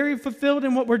feel very fulfilled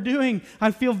in what we're doing.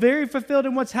 I feel very fulfilled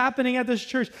in what's happening at this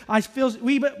church.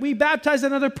 We baptized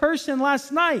another person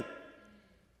last night.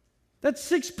 That's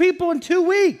 6 people in 2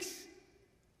 weeks.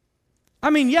 I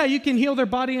mean, yeah, you can heal their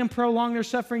body and prolong their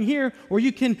suffering here, or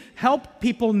you can help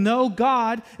people know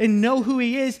God and know who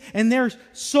He is, and their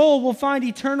soul will find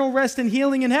eternal rest and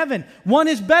healing in heaven. One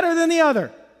is better than the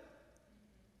other.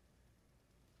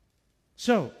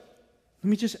 So, let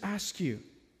me just ask you,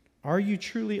 are you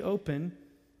truly open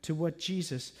to what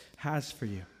Jesus has for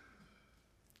you?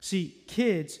 See,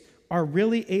 kids are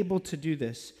really able to do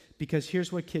this because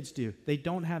here's what kids do. They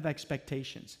don't have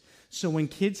expectations. So when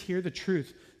kids hear the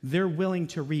truth, they're willing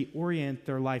to reorient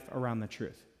their life around the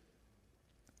truth.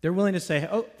 They're willing to say,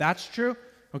 oh, that's true?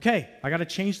 Okay, I got to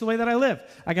change the way that I live.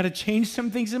 I got to change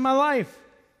some things in my life.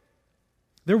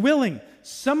 They're willing.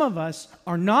 Some of us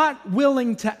are not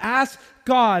willing to ask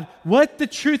God what the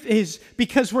truth is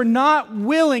because we're not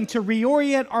willing to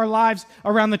reorient our lives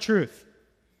around the truth.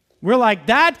 We're like,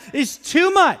 that is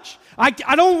too much. I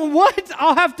don't, what?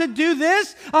 I'll have to do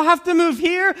this. I'll have to move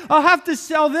here. I'll have to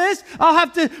sell this. I'll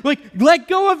have to let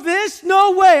go of this.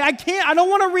 No way. I can't. I don't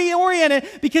want to reorient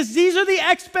it because these are the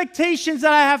expectations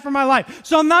that I have for my life.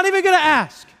 So I'm not even going to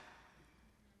ask.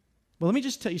 Well, let me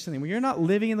just tell you something. When you're not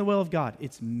living in the will of God,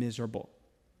 it's miserable.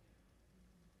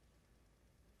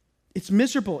 It's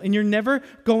miserable, and you're never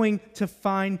going to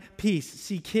find peace.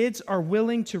 See, kids are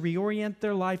willing to reorient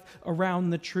their life around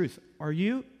the truth. Are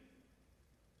you?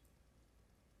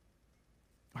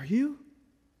 Are you?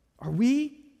 Are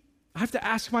we? I have to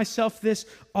ask myself this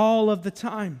all of the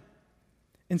time.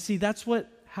 And see, that's what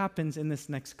happens in this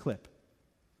next clip.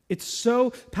 It's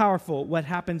so powerful what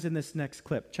happens in this next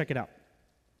clip. Check it out.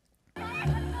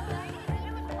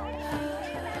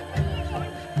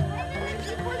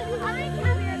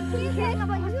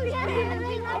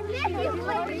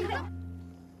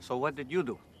 So what did you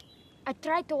do? I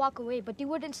tried to walk away, but he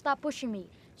wouldn't stop pushing me.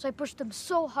 So I pushed him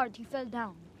so hard he fell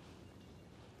down.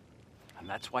 And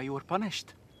that's why you were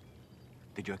punished.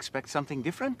 Did you expect something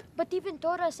different? But even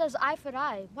Torah says eye for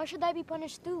eye. Why should I be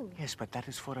punished too? Yes, but that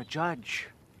is for a judge.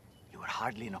 You are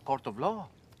hardly in a court of law.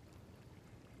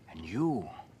 And you,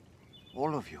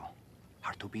 all of you,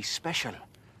 are to be special.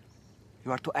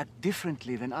 You are to act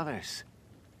differently than others.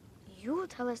 You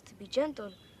tell us to be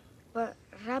gentle, but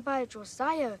Rabbi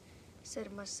Josiah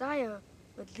said Messiah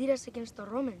would lead us against the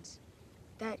Romans,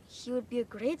 that he would be a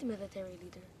great military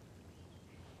leader.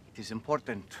 It is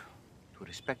important to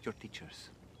respect your teachers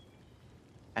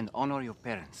and honor your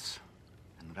parents.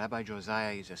 And Rabbi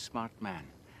Josiah is a smart man.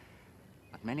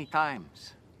 But many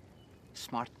times,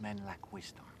 smart men lack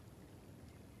wisdom.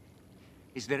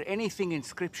 Is there anything in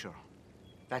Scripture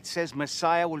that says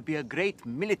Messiah will be a great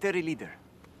military leader?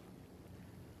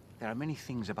 There are many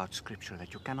things about Scripture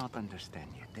that you cannot understand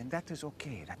yet, and that is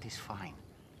okay, that is fine.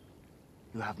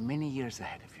 You have many years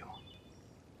ahead of you.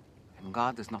 And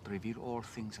God does not reveal all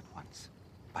things at once.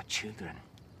 But children,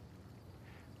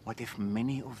 what if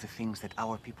many of the things that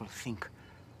our people think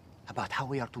about how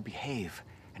we are to behave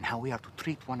and how we are to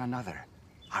treat one another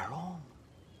are wrong?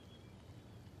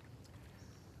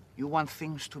 You want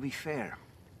things to be fair.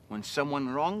 When someone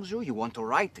wrongs you, you want to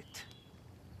right it.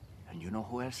 And you know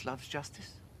who else loves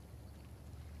justice?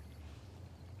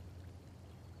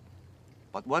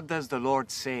 But what does the Lord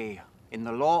say in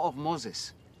the law of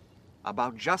Moses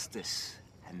about justice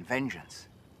and vengeance?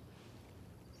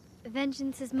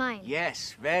 Vengeance is mine.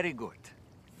 Yes, very good.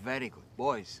 Very good.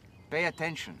 Boys, pay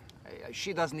attention.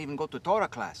 She doesn't even go to Torah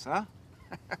class, huh?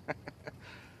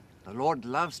 The Lord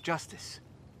loves justice.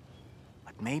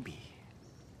 But maybe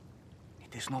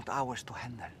it is not ours to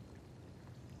handle.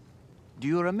 Do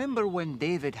you remember when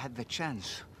David had the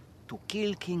chance to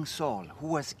kill King Saul, who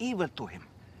was evil to him?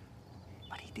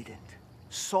 But he didn't.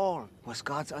 Saul was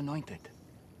God's anointed.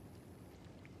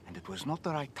 And it was not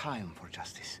the right time for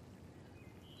justice.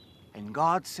 And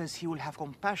God says he will have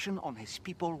compassion on his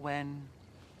people when...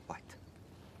 what?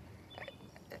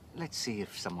 Let's see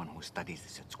if someone who studies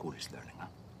this at school is learning, huh?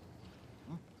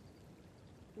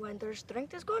 When their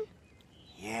strength is gone?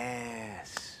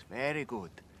 Yes, very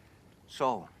good.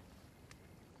 So,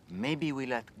 maybe we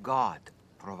let God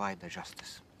provide the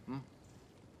justice.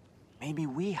 Maybe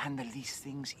we handle these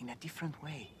things in a different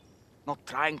way. Not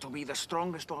trying to be the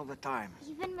strongest all the time.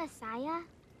 Even Messiah?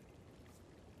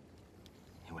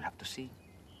 You will have to see.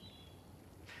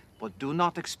 But do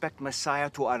not expect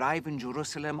Messiah to arrive in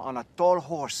Jerusalem on a tall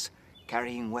horse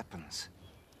carrying weapons.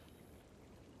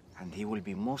 And he will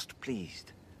be most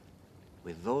pleased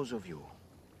with those of you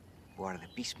who are the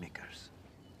peacemakers.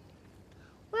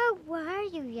 Where were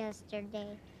you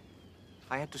yesterday?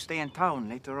 I had to stay in town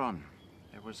later on.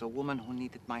 There was a woman who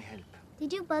needed my help.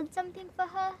 Did you build something for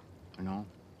her? No.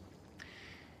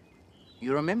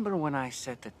 You remember when I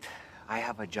said that I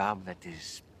have a job that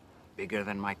is bigger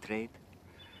than my trade?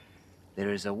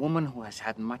 There is a woman who has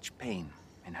had much pain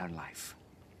in her life.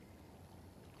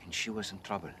 And she was in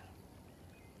trouble.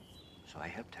 So I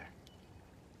helped her.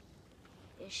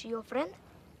 Is she your friend?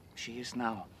 She is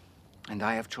now. And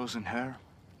I have chosen her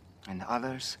and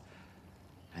others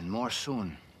and more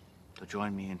soon to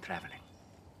join me in traveling.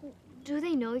 Do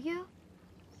they know you?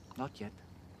 Not yet.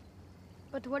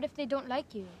 But what if they don't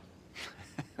like you?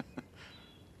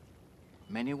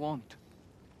 Many won't.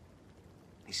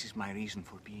 This is my reason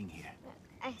for being here.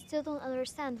 I still don't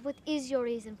understand. What is your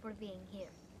reason for being here?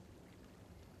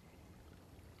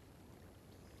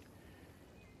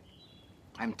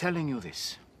 I'm telling you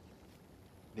this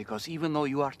because even though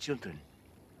you are children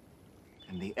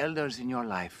and the elders in your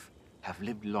life have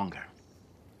lived longer,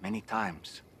 many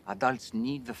times adults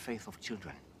need the faith of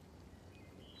children.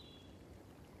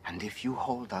 And if you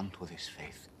hold on to this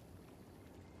faith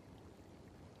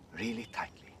really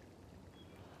tightly,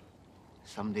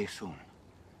 someday soon,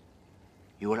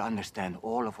 you will understand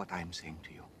all of what I'm saying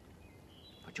to you.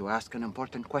 But you ask an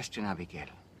important question, Abigail.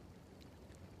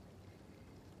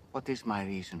 What is my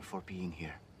reason for being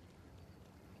here?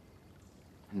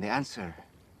 And the answer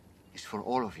is for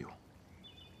all of you.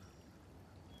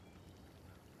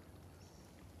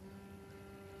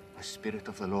 The Spirit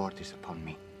of the Lord is upon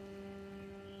me.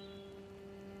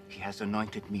 He has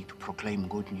anointed me to proclaim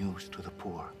good news to the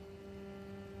poor.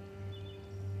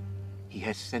 He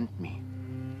has sent me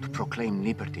to proclaim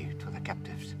liberty to the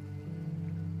captives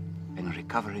and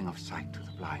recovering of sight to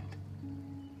the blind.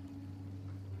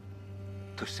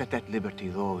 To set at liberty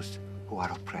those who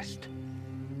are oppressed.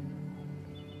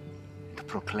 And to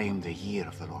proclaim the year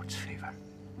of the Lord's favor.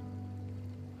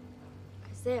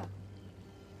 Isaiah.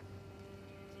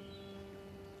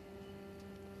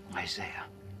 Isaiah,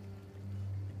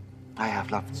 I have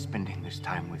loved spending this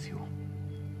time with you.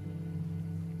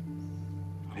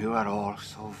 You are all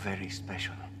so very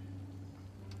special.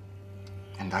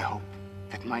 And I hope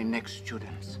that my next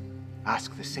students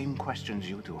ask the same questions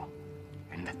you do,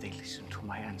 and that they listen to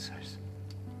my answers.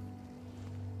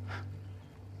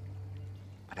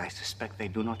 But I suspect they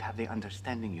do not have the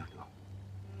understanding you do.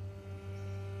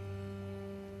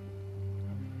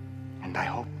 And I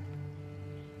hope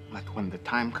that when the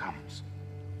time comes,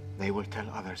 they will tell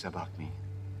others about me,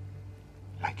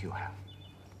 like you have.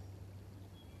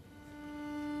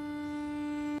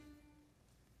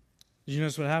 Did you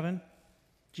notice what happened?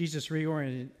 Jesus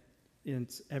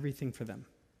reorients everything for them.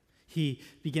 He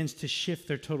begins to shift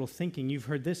their total thinking. You've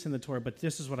heard this in the Torah, but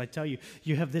this is what I tell you.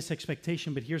 You have this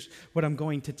expectation, but here's what I'm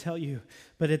going to tell you.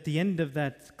 But at the end of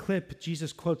that clip,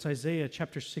 Jesus quotes Isaiah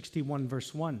chapter 61,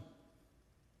 verse 1.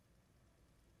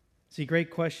 See,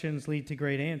 great questions lead to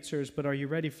great answers, but are you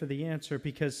ready for the answer?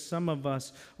 Because some of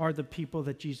us are the people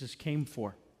that Jesus came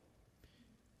for.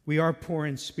 We are poor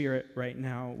in spirit right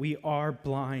now. We are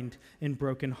blind and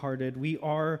brokenhearted. We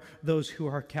are those who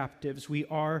are captives. We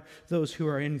are those who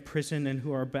are in prison and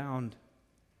who are bound.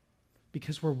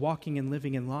 Because we're walking and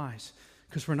living in lies.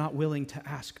 Because we're not willing to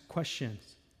ask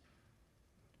questions.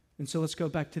 And so let's go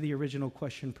back to the original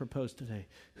question proposed today.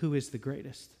 Who is the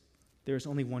greatest? There is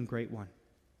only one great one.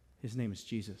 His name is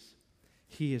Jesus.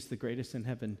 He is the greatest in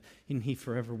heaven, and he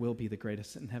forever will be the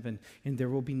greatest in heaven. And there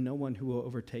will be no one who will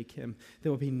overtake him.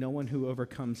 There will be no one who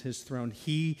overcomes his throne.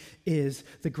 He is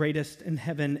the greatest in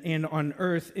heaven and on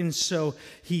earth. And so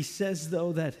he says,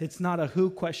 though, that it's not a who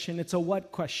question, it's a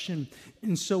what question.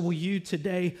 And so will you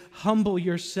today humble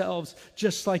yourselves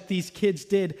just like these kids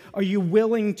did? Are you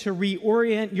willing to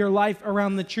reorient your life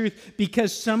around the truth?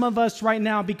 Because some of us right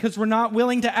now, because we're not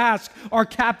willing to ask, are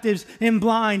captives and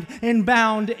blind and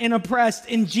bound and oppressed.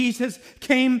 And Jesus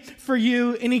came for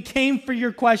you, and he came for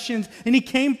your questions, and he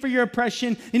came for your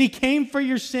oppression, and he came for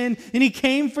your sin, and he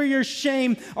came for your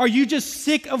shame. Are you just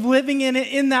sick of living in it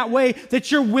in that way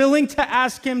that you're willing to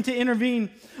ask him to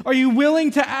intervene? Are you willing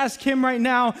to ask him right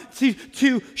now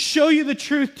to show you the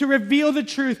truth, to reveal the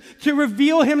truth, to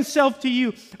reveal himself to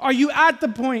you? Are you at the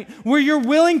point where you're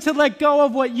willing to let go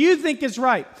of what you think is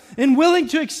right and willing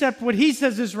to accept what he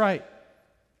says is right?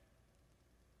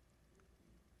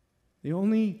 The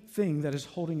only thing that is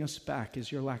holding us back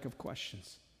is your lack of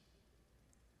questions.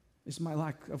 Is my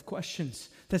lack of questions.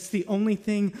 That's the only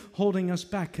thing holding us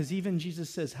back, because even Jesus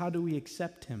says, how do we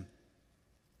accept him?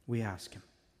 We ask him.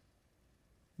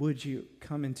 Would you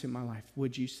come into my life?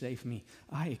 Would you save me?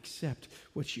 I accept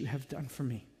what you have done for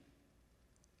me.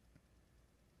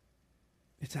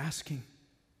 It's asking.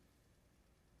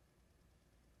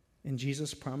 And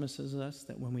Jesus promises us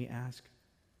that when we ask,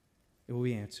 it will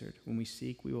be answered. When we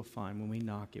seek, we will find. When we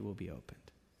knock, it will be opened.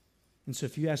 And so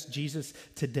if you ask Jesus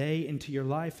today into your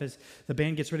life, as the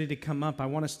band gets ready to come up, I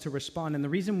want us to respond. And the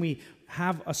reason we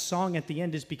have a song at the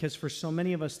end is because for so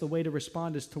many of us, the way to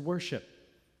respond is to worship,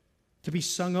 to be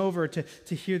sung over,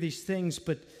 to hear these things.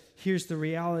 But here's the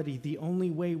reality. The only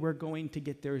way we're going to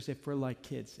get there is if we're like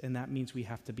kids, and that means we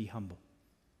have to be humble.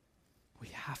 We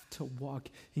have to walk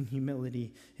in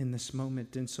humility in this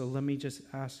moment. And so let me just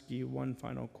ask you one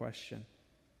final question.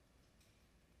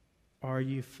 Are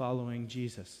you following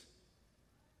Jesus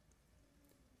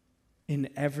in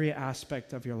every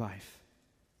aspect of your life?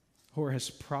 Or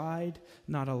has pride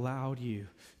not allowed you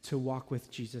to walk with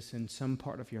Jesus in some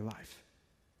part of your life?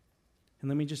 And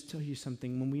let me just tell you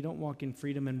something. When we don't walk in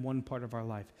freedom in one part of our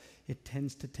life, it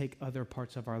tends to take other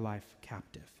parts of our life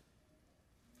captive.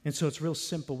 And so it's real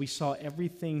simple. We saw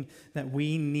everything that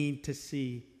we need to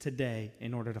see today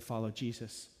in order to follow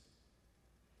Jesus.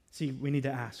 See, we need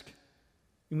to ask,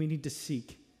 and we need to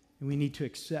seek, and we need to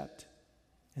accept,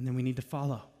 and then we need to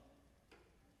follow.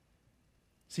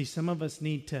 See, some of us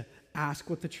need to ask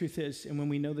what the truth is, and when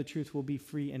we know the truth, we'll be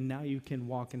free, and now you can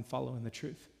walk and follow in the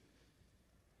truth.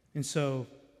 And so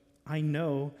I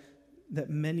know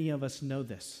that many of us know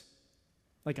this.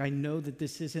 Like, I know that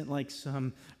this isn't like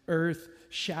some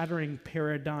earth-shattering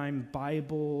paradigm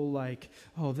Bible, like,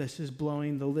 oh, this is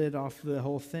blowing the lid off the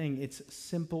whole thing. It's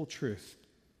simple truth.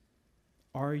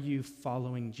 Are you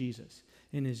following Jesus?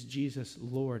 And is Jesus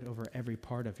Lord over every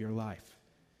part of your life?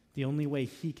 The only way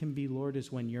he can be Lord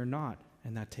is when you're not,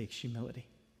 and that takes humility.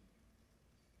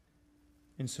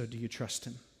 And so do you trust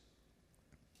him?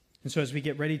 And so as we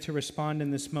get ready to respond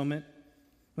in this moment,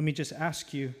 let me just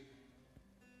ask you,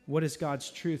 what is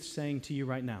God's truth saying to you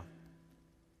right now?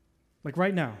 Like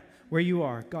right now, where you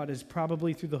are, God is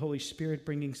probably through the Holy Spirit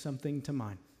bringing something to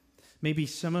mind. Maybe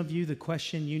some of you, the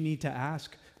question you need to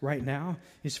ask right now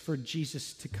is for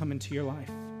Jesus to come into your life.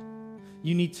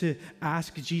 You need to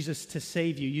ask Jesus to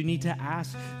save you. You need to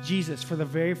ask Jesus for the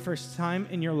very first time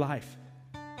in your life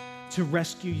to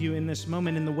rescue you in this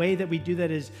moment. And the way that we do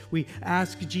that is we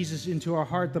ask Jesus into our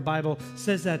heart. The Bible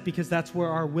says that because that's where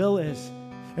our will is.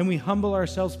 And we humble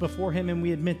ourselves before him and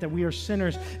we admit that we are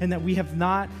sinners and that we have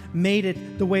not made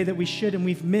it the way that we should and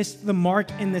we've missed the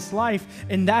mark in this life.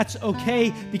 And that's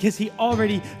okay because he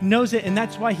already knows it, and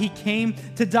that's why he came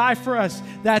to die for us.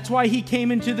 That's why he came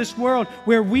into this world.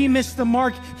 Where we missed the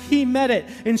mark, he met it.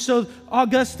 And so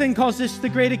Augustine calls this the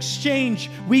great exchange.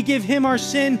 We give him our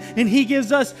sin and he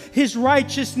gives us his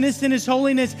righteousness and his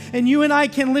holiness. And you and I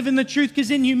can live in the truth because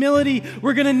in humility,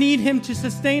 we're going to need him to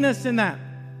sustain us in that.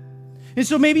 And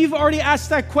so maybe you've already asked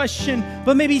that question,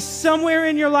 but maybe somewhere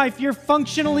in your life, you're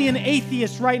functionally an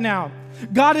atheist right now.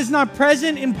 God is not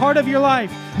present in part of your life.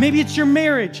 Maybe it's your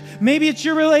marriage. Maybe it's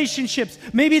your relationships.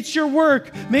 Maybe it's your work.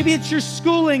 Maybe it's your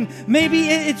schooling. Maybe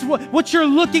it's what you're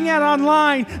looking at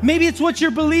online. Maybe it's what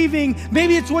you're believing.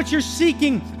 Maybe it's what you're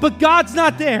seeking, but God's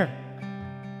not there.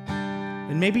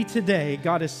 And maybe today,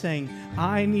 God is saying,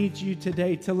 I need you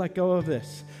today to let go of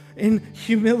this. In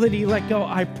humility, let go.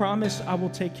 I promise I will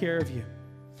take care of you.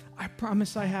 I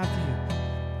promise I have you.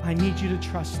 I need you to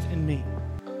trust in me.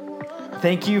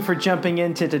 Thank you for jumping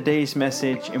into today's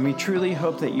message, and we truly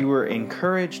hope that you were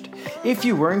encouraged. If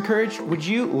you were encouraged, would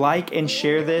you like and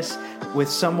share this with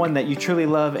someone that you truly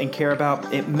love and care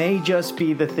about? It may just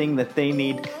be the thing that they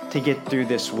need to get through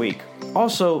this week.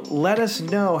 Also, let us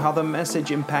know how the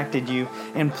message impacted you,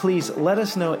 and please let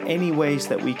us know any ways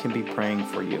that we can be praying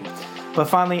for you. But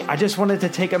finally, I just wanted to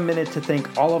take a minute to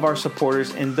thank all of our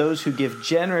supporters and those who give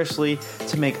generously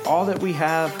to make all that we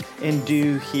have and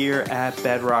do here at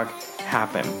Bedrock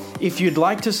happen. If you'd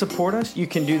like to support us, you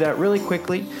can do that really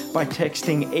quickly by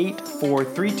texting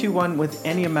 84321 with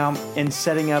any amount and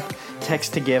setting up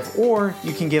text to give, or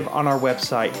you can give on our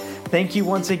website. Thank you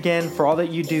once again for all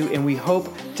that you do, and we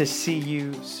hope to see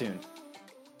you soon.